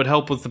if it would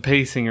help with the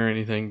pacing or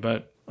anything,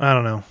 but I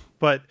don't know.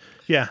 But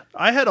yeah,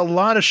 I had a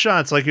lot of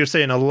shots, like you're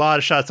saying, a lot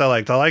of shots I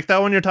liked. I like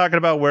that one you're talking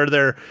about where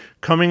they're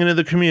coming into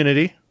the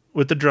community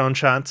with the drone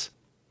shots.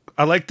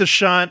 I like the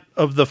shot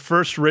of the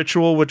first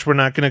ritual, which we're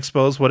not going to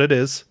expose what it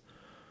is.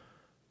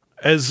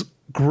 As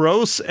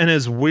gross and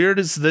as weird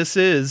as this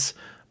is,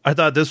 I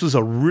thought this was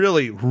a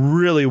really,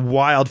 really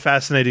wild,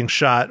 fascinating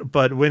shot.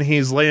 But when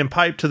he's laying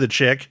pipe to the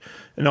chick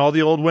and all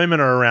the old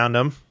women are around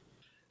him,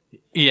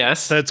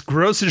 yes, that's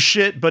gross as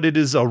shit, but it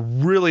is a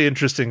really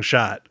interesting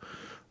shot.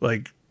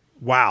 Like,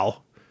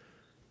 wow.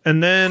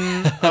 And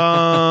then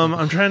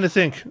I'm trying to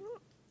think.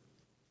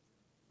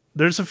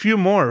 There's a few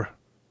more.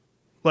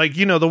 Like,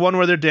 the one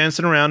where they're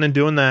dancing around and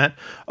doing that.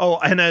 Oh,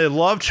 and I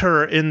loved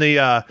her in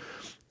the,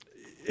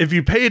 if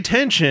you pay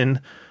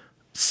attention,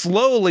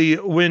 slowly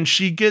when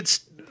she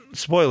gets,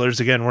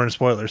 spoilers again, we're in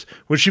spoilers,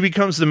 when she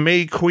becomes the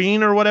May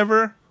Queen or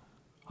whatever.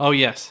 Oh,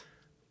 yes.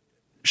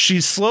 She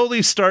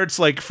slowly starts,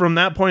 like, from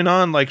that point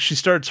on, like,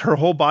 her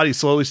whole body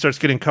slowly starts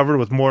getting covered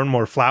with more and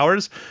more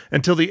flowers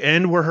until the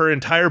end where her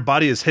entire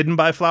body is hidden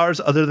by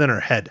flowers other than her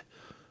head.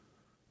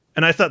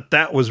 And I thought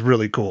that was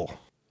really cool.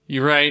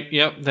 You're right.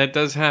 Yep, that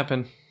does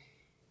happen.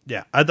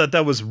 Yeah, I thought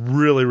that was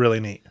really, really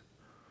neat.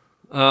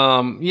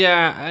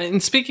 Yeah,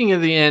 and speaking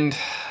of the end,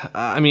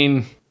 I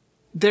mean,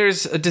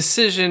 there's a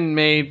decision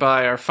made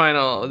by our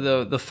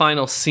the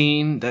final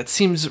scene that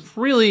seems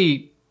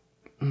really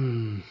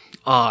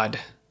odd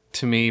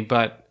to me,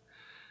 but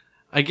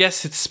I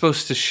guess it's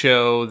supposed to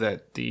show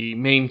that the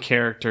main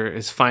character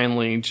is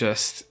finally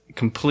just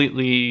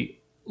completely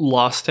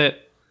lost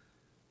it.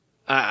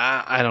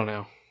 I don't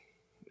know.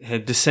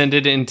 had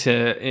descended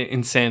into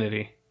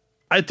insanity.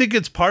 I think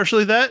it's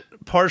partially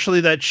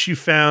that she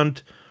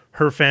found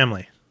her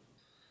family.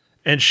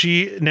 And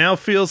she now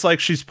feels like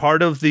she's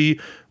part of the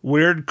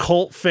weird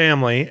cult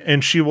family,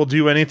 and she will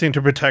do anything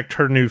to protect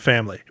her new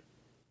family.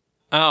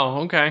 Oh,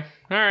 okay.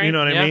 All right. You know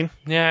what I mean?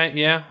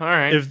 Yeah, all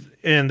right.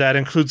 And that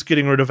includes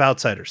getting rid of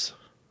outsiders.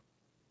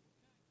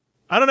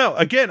 I don't know.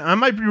 Again, I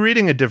might be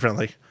reading it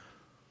differently.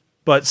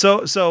 But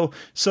so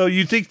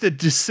you think the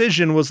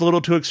decision was a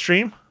little too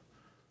extreme?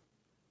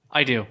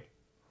 I do.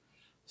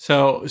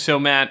 So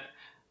Matt,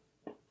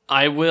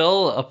 I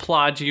will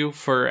applaud you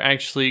for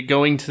actually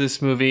going to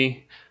this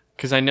movie,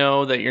 because I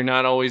know that you're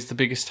not always the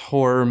biggest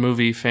horror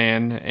movie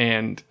fan,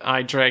 and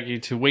I drag you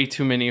to way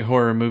too many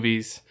horror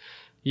movies.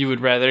 You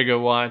would rather go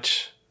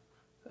watch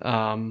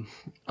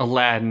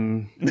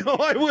Aladdin. No,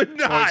 I would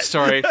not. Toy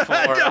Story 4.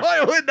 No,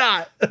 I would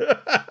not.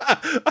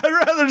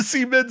 I'd rather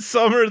see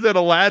Midsommar than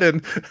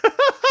Aladdin.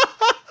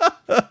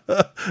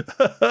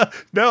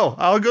 No,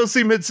 I'll go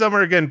see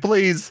Midsommar again,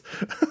 please.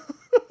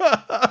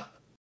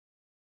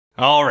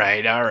 All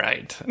right.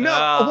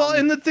 No, well,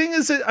 and the thing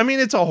is, I mean,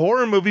 it's a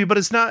horror movie, but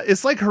it's not.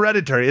 It's like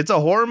Hereditary. It's a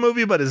horror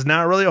movie, but it's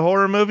not really a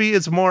horror movie.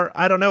 It's more,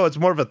 I don't know. It's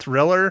more of a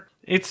thriller.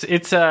 It's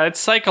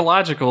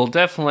psychological.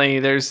 Definitely,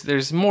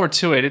 there's more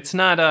to it. It's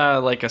not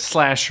like a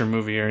slasher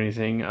movie or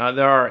anything.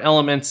 There are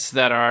elements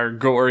that are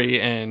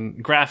gory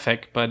and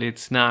graphic, but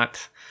it's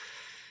not.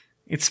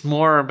 It's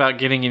more about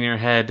getting in your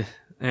head,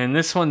 and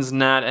this one's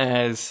not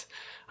as,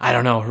 I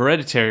don't know.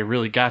 Hereditary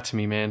really got to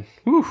me, man.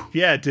 Whew.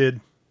 Yeah, it did.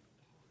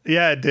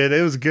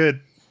 It was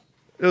good.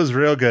 It was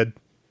real good.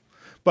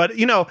 But,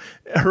 you know,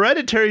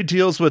 Hereditary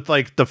deals with,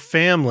 like, the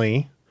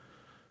family,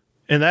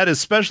 and that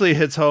especially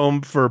hits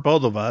home for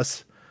both of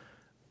us.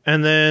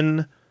 And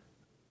then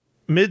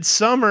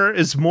Midsommar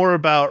is more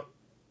about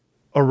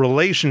a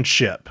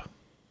relationship.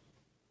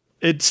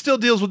 It still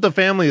deals with the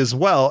family as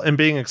well and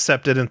being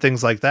accepted and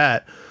things like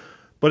that,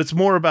 but it's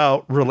more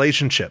about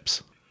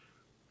relationships.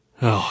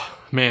 Oh,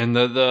 man,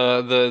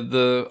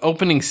 the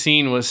opening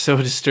scene was so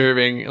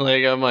disturbing.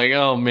 Like, I'm like,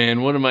 oh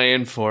man, what am I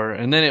in for?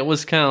 And then it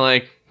was kind of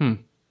like,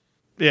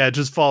 Yeah, it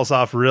just falls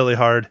off really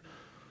hard.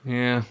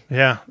 Yeah.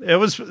 Yeah, that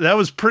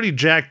was pretty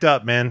jacked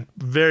up, man.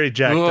 Very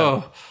jacked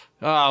up.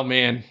 Oh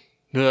man.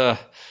 Yeah.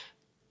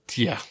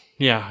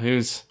 It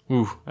was.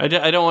 Ooh. I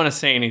don't want to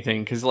say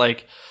anything because,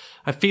 like,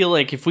 I feel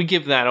like if we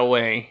give that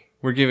away,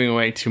 we're giving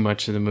away too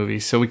much of the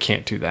movie, so we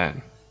can't do that.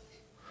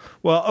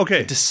 Well,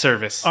 okay.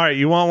 Disservice. All right,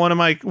 you want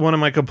one of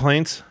my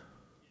complaints?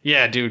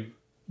 Yeah, dude.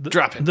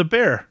 Drop it. The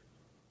bear.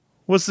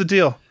 What's the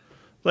deal?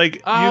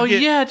 Like,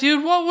 yeah,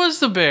 dude. What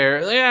was the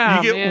bear?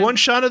 Yeah, you get one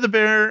shot of the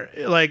bear,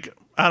 like,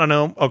 I don't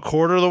know, a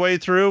quarter of the way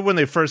through when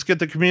they first get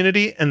the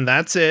community, and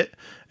that's it.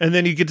 And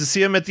then you get to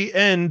see him at the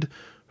end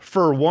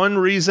for one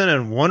reason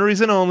and one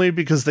reason only,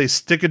 because they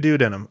stick a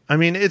dude in him. I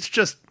mean, it's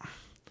just,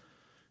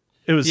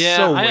 it was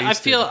so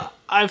wasted.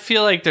 I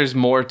feel like there's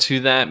more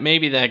to that.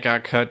 Maybe that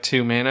got cut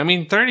too, man. I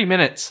mean, 30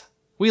 minutes.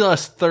 We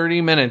lost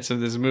 30 minutes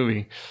of this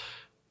movie.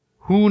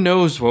 Who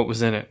knows what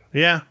was in it?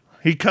 Yeah,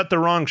 he cut the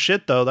wrong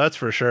shit though. That's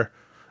for sure.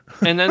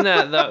 And then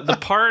the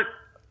part,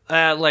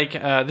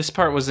 this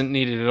part wasn't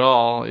needed at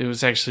all. It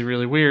was actually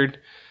really weird.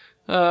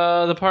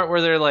 The part where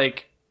they're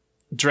like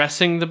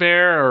dressing the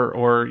bear,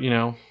 or you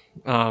know,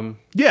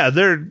 yeah,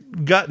 they're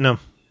gutting him.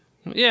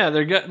 Yeah,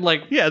 they're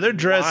they're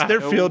dressed.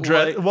 They're field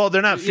dress. Well,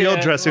 they're not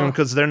field dressing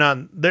because they're not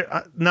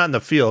in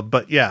the field.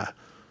 But yeah,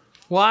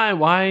 why?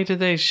 Why did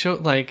they show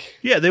like?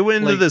 Yeah, they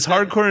went into this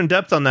hardcore in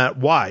depth on that.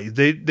 Why?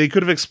 They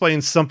could have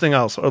explained something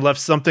else or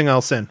left something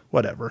else in.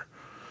 Whatever.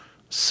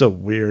 So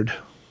weird.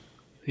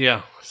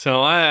 Yeah.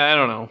 So I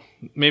don't know.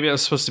 Maybe it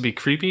was supposed to be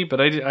creepy, but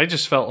I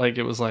just felt like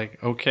it was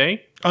like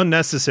okay,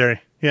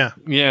 unnecessary. Yeah.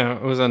 Yeah,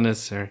 it was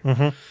unnecessary.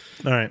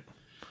 Mm-hmm.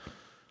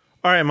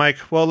 All right, Mike.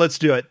 Well, let's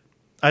do it.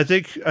 I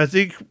think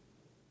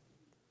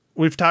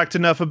we've talked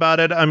enough about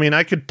it. I mean,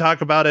 I could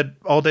talk about it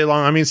all day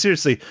long. I mean,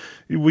 seriously,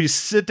 we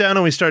sit down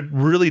and we start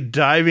really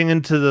diving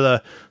into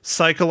the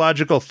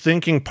psychological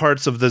thinking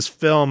parts of this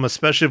film,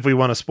 especially if we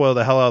want to spoil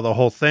the hell out of the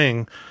whole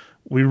thing.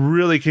 We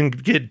really can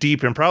get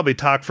deep and probably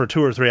talk for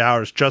 2 or 3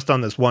 hours just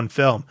on this one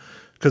film.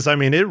 Because, I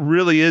mean, it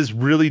really is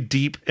really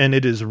deep, and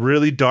it is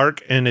really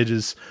dark, and it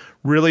is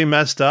really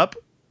messed up.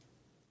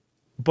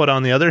 But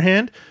on the other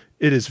hand,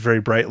 it is very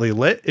brightly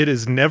lit. It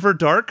is never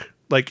dark.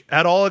 Like,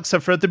 at all,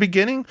 except for at the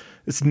beginning.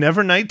 It's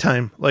never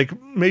nighttime, like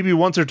maybe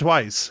once or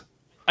twice.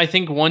 I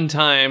think one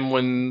time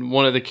when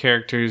one of the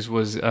characters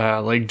was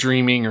like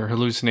dreaming or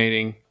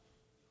hallucinating,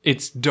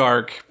 it's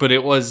dark, but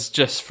it was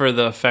just for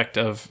the effect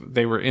of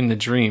they were in the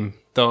dream.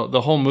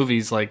 The whole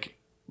movie's like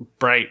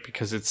bright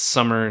because it's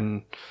summer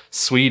in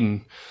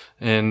Sweden,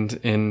 and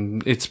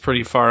it's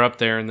pretty far up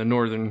there in the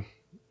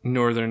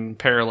northern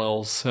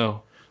parallels,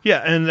 so...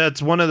 Yeah, and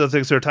that's one of the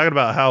things they were talking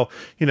about, how,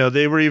 you know,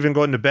 they were even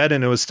going to bed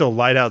and it was still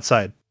light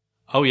outside.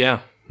 Oh, yeah.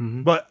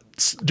 Mm-hmm. But,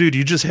 dude,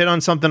 you just hit on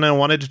something I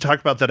wanted to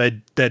talk about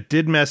that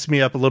did mess me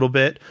up a little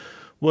bit,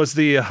 was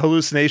the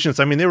hallucinations.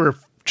 I mean, they were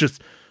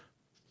just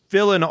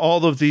filling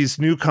all of these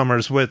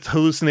newcomers with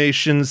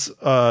hallucinations,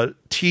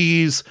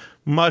 teas,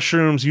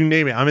 mushrooms, you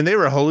name it. I mean, they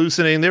were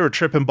hallucinating. They were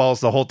tripping balls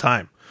the whole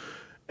time.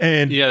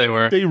 And Yeah, they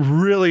were. They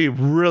really,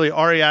 really,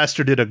 Ari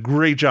Aster did a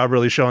great job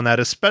really showing that,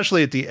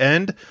 especially at the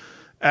end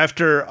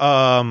after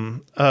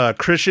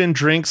Christian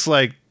drinks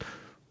like,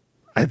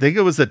 I think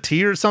it was a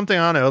tea or something.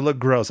 I don't know. It looked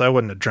gross. I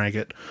wouldn't have drank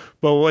it.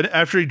 But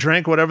after he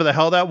drank whatever the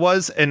hell that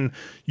was, and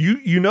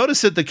you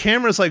notice that the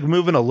camera's like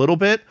moving a little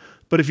bit,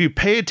 but if you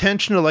pay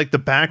attention to like the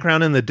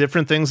background and the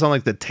different things on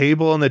like the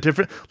table and the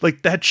different,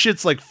 like that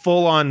shit's like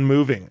full on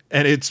moving,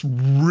 and it's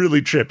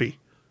really trippy.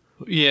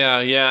 Yeah,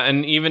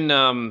 and even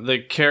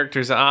the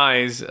character's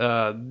eyes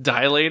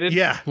dilated.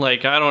 Yeah.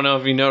 Like, I don't know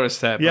if you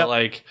noticed that, Yep. but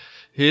like,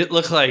 it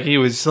looked like he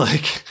was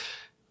like,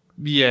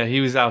 yeah, he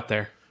was out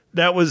there.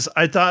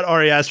 I thought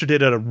Ari Aster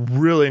did a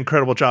really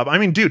incredible job. I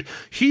mean, dude,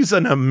 he's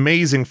an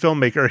amazing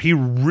filmmaker. He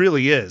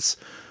really is.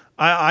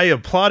 I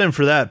applaud him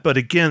for that. But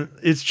again,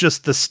 it's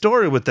just the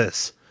story with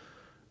this.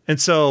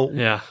 And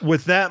so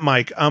with that,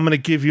 Mike, I'm going to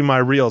give you my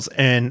reels.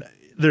 And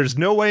there's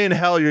no way in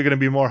hell you're going to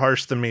be more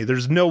harsh than me.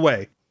 There's no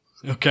way.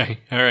 Okay.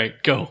 All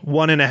right. Go.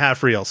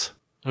 1.5 reels.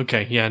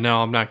 Okay. Yeah.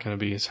 No, I'm not going to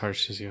be as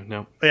harsh as you.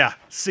 No. Yeah.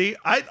 See,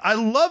 I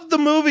love the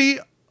movie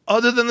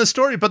other than the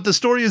story, but the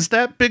story is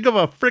that big of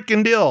a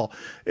freaking deal.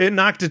 It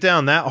knocked it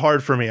down that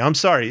hard for me. I'm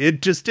sorry.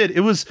 It just did.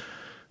 It was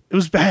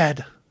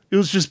bad. It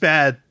was just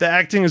bad. The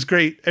acting is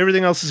great.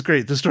 Everything else is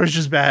great. The story's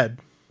just bad.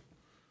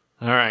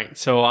 All right.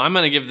 So I'm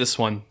going to give this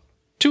one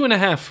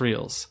 2.5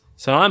 reels.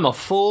 So I'm a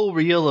full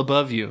reel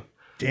above you.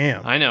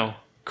 Damn. I know.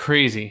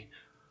 Crazy.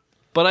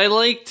 But I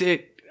liked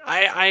it.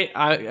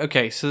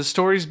 Okay, so the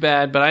story's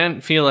bad, but I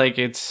didn't feel like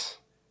it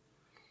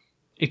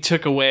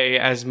took away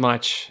as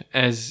much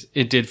as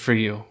it did for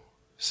you.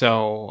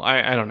 So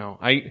I don't know.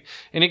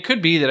 And it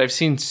could be that I've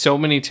seen so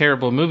many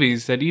terrible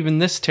movies that even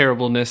this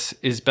terribleness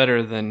is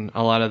better than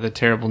a lot of the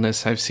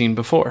terribleness I've seen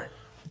before.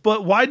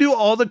 But why do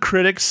all the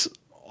critics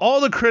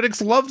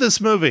love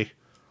this movie?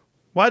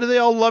 Why do they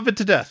all love it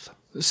to death?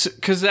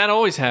 Because that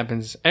always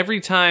happens.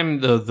 Every time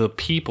the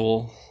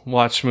people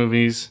watch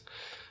movies,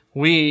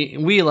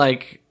 we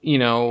like,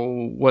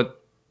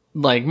 what,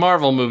 like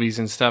Marvel movies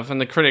and stuff,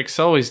 and the critics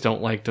always don't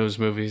like those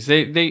movies.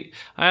 They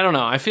I don't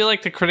know. I feel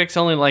like the critics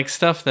only like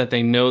stuff that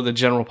they know the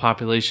general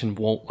population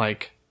won't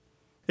like.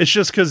 It's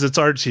just because it's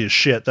artsy as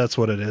shit. That's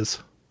what it is.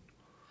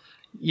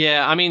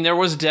 Yeah, I mean, there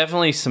was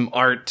definitely some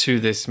art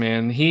to this,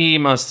 man. He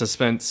must have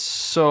spent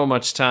so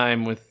much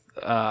time with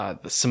the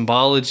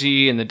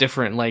symbology and the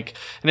different, like,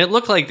 and it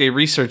looked like they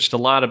researched a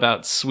lot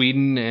about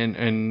Sweden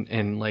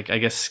and like, I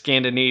guess,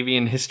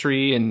 Scandinavian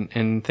history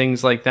and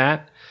things like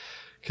that.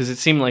 Because it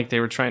seemed like they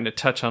were trying to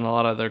touch on a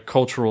lot of their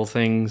cultural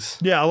things.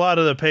 Yeah, a lot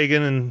of the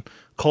pagan and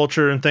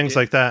culture and things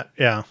like that.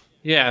 Yeah.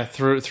 Yeah,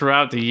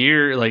 throughout the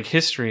year, like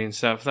history and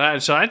stuff.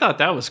 So I thought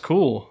that was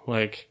cool.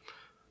 Like,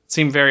 it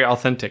seemed very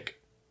authentic.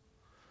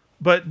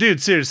 But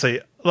dude, seriously,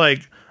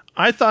 like,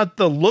 I thought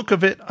the look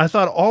of it, I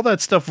thought all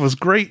that stuff was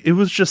great. It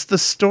was just the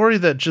story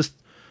that just...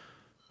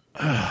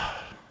 Yeah,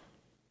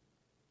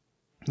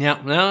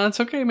 no, that's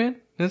okay, man.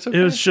 That's okay.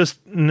 It was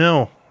just,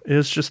 no.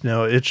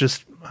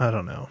 I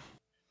don't know.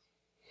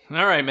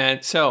 All right,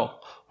 man. So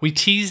we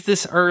teased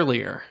this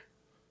earlier.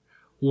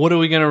 What are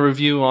we going to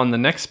review on the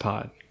next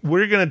pod?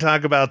 We're going to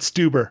talk about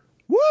Stuber.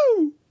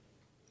 Woo!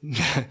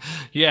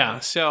 Yeah.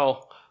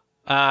 So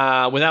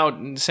without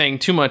saying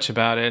too much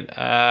about it,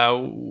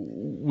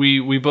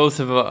 we both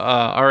have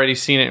already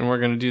seen it, and we're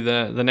going to do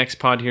the next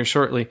pod here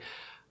shortly.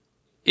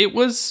 It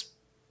was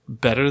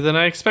better than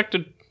I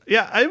expected.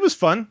 Yeah, it was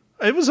fun.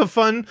 It was a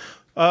fun.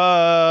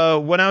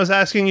 When I was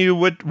asking you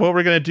what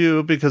we're going to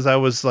do, because I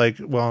was like,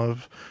 well,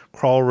 if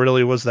Crawl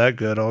really was that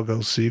good, I'll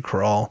go see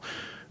Crawl.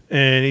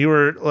 And you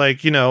were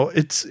like,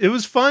 it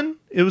was fun.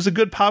 It was a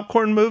good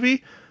popcorn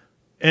movie.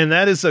 And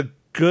that is a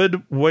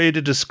good way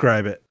to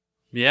describe it.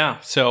 Yeah.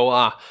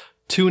 So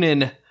tune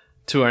in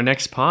to our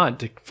next pod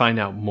to find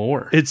out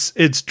more.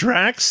 It's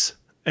Drax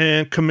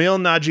and Camille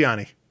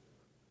Nanjiani.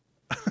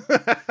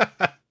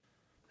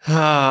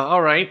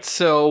 All right.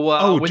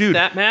 So with dude,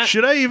 that, Matt,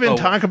 should I even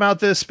talk about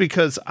this?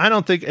 Because I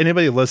don't think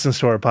anybody listens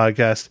to our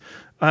podcast.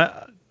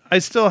 I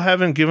still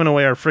haven't given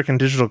away our freaking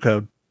digital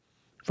code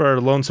for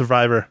our Lone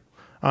Survivor.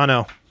 Oh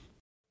no.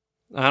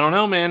 I don't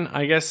know, man.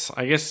 I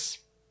guess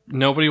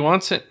nobody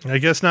wants it. I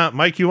guess not.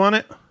 Mike, you want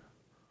it?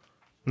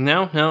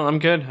 No, I'm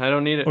good. I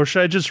don't need it. Or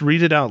should I just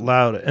read it out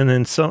loud and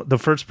then the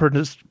first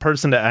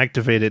person to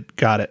activate it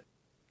got it?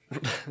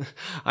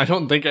 I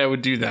don't think I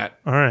would do that.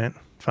 All right,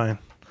 fine.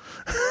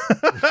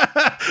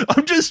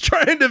 I'm just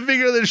trying to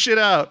figure this shit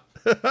out.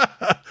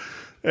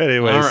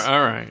 Anyways.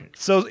 All right.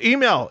 So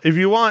email if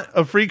you want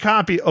a free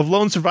copy of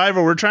Lone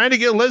Survivor. We're trying to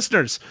get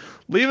listeners.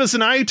 Leave us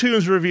an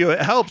iTunes review.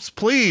 It helps,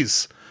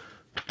 please.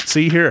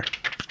 See here.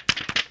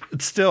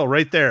 It's still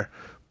right there.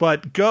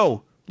 But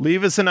go.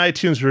 Leave us an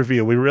iTunes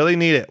review. We really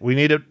need it. We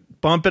need to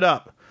bump it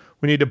up.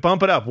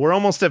 We're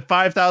almost at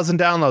 5,000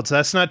 downloads.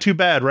 That's not too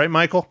bad, right,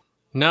 Michael?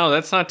 No,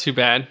 that's not too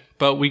bad.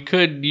 But we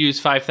could use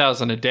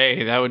 5,000 a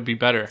day. That would be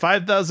better.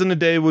 5,000 a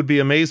day would be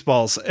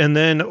amazeballs. And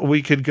then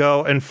we could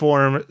go and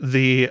form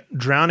the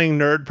Drowning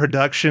Nerd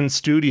Production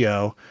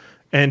Studio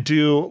and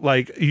do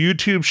like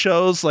YouTube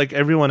shows like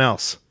everyone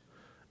else.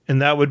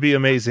 And that would be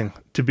amazing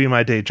to be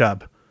my day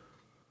job.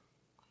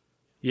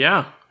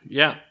 Yeah.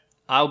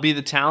 I'll be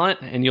the talent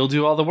and you'll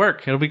do all the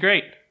work. It'll be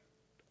great.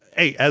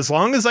 Hey, as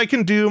long as I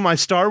can do my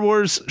Star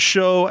Wars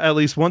show at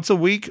least once a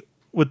week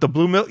with the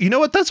Blue Milk. You know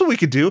what? That's what we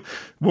could do.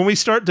 When we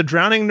start the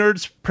Drowning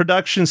Nerds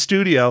production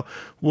studio,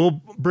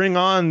 we'll bring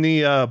on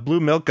the Blue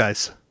Milk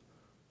guys.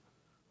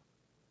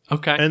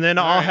 Okay. And then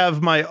I'll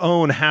have my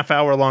own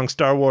half-hour-long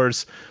Star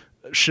Wars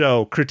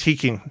show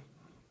critiquing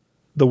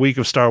the week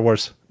of Star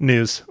Wars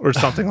news or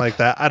something like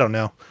that. I don't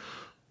know.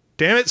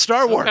 Damn it,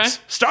 Star Wars. Okay.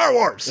 Star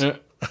Wars.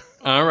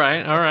 All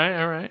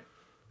right.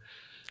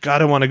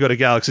 God, I want to go to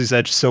Galaxy's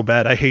Edge so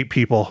bad. I hate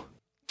people.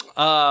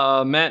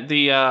 Matt,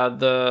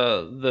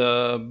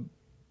 the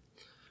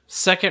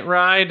second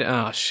ride.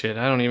 Oh shit,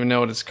 I don't even know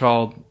what it's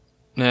called.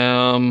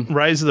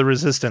 Rise of the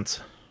Resistance.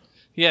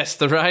 Yes,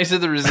 the Rise of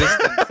the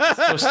Resistance is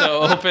supposed to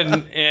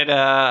open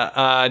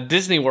at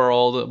Disney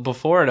World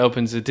before it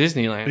opens at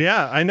Disneyland.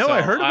 Yeah, I know. So,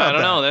 I heard about that. I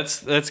don't know.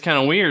 That's kind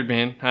of weird,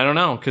 man. I don't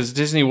know because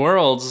Disney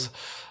World's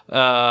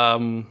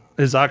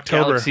is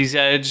October. Galaxy's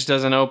Edge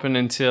doesn't open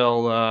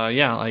until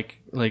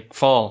like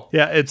fall.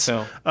 Yeah, it's.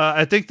 So.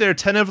 I think they're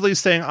tentatively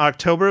saying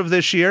October of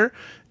this year,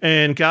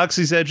 and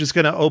Galaxy's Edge is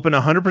going to open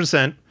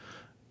 100%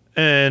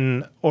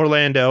 in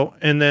Orlando,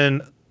 and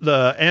then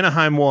the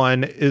Anaheim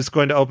one is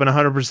going to open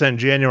 100% in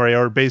January,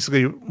 or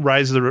basically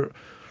Rise of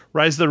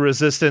the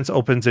Resistance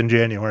opens in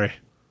January.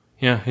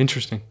 Yeah,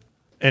 interesting.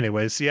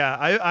 Anyways, yeah,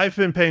 I've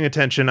been paying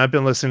attention. I've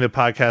been listening to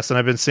podcasts, and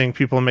I've been seeing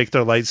people make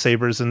their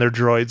lightsabers and their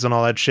droids and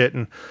all that shit.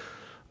 And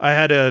I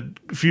had a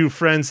few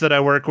friends that I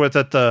work with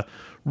at the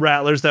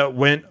Rattlers that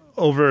went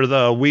over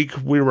the week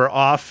we were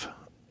off.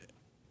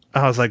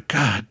 I was like,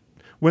 God,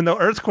 when the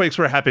earthquakes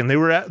were happening, they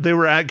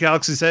were at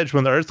Galaxy's Edge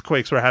when the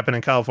earthquakes were happening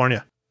in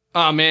California.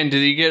 Oh man, did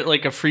you get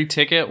like a free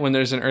ticket when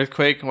there's an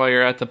earthquake while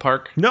you're at the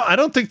park? No, I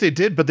don't think they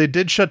did, but they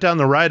did shut down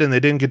the ride and they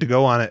didn't get to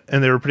go on it,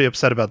 and they were pretty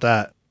upset about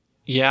that.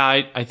 Yeah,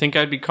 I think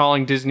I'd be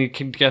calling Disney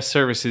Guest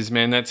Services,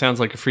 man. That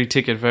sounds like a free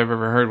ticket if I've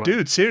ever heard one.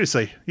 Dude,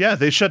 seriously. Yeah,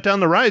 they shut down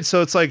the ride,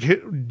 so it's like,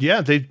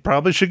 yeah, they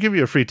probably should give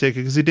you a free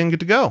ticket because you didn't get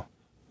to go.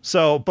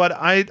 So, but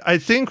I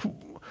think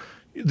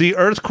the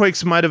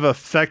earthquakes might have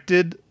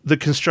affected the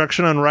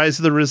construction on Rise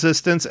of the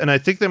Resistance, and I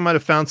think they might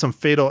have found some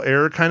fatal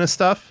error kind of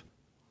stuff.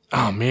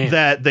 Oh, man.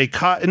 That they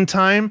caught in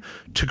time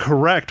to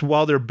correct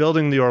while they're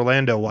building the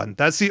Orlando one.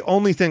 That's the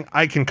only thing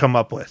I can come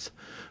up with.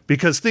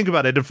 Because think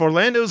about it, if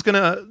Orlando's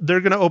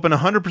they're gonna open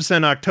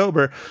 100%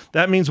 October,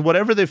 that means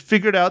whatever they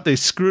figured out they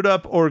screwed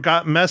up or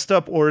got messed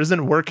up or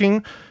isn't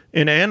working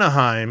in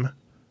Anaheim,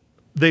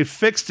 they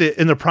fixed it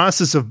in the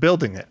process of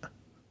building it.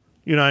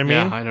 You know what I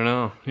mean? Yeah, I don't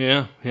know.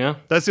 Yeah.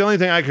 That's the only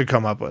thing I could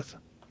come up with.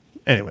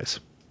 Anyways.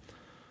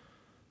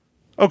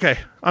 Okay,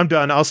 I'm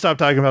done. I'll stop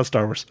talking about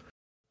Star Wars.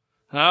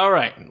 All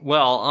right.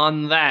 Well,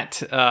 on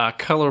that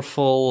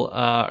colorful,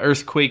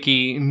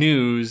 earthquakey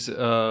news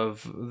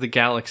of the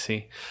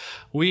galaxy,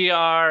 we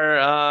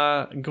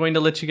are going to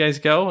let you guys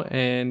go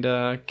and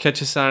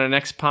catch us on our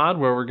next pod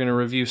where we're going to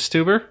review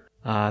Stuber.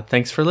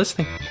 Thanks for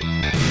listening.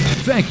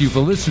 Thank you for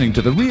listening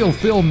to The Real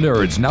Film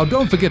Nerds. Now,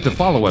 don't forget to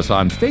follow us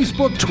on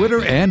Facebook,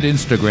 Twitter, and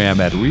Instagram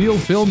at Real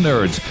Film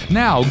Nerds.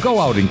 Now, go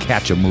out and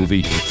catch a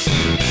movie.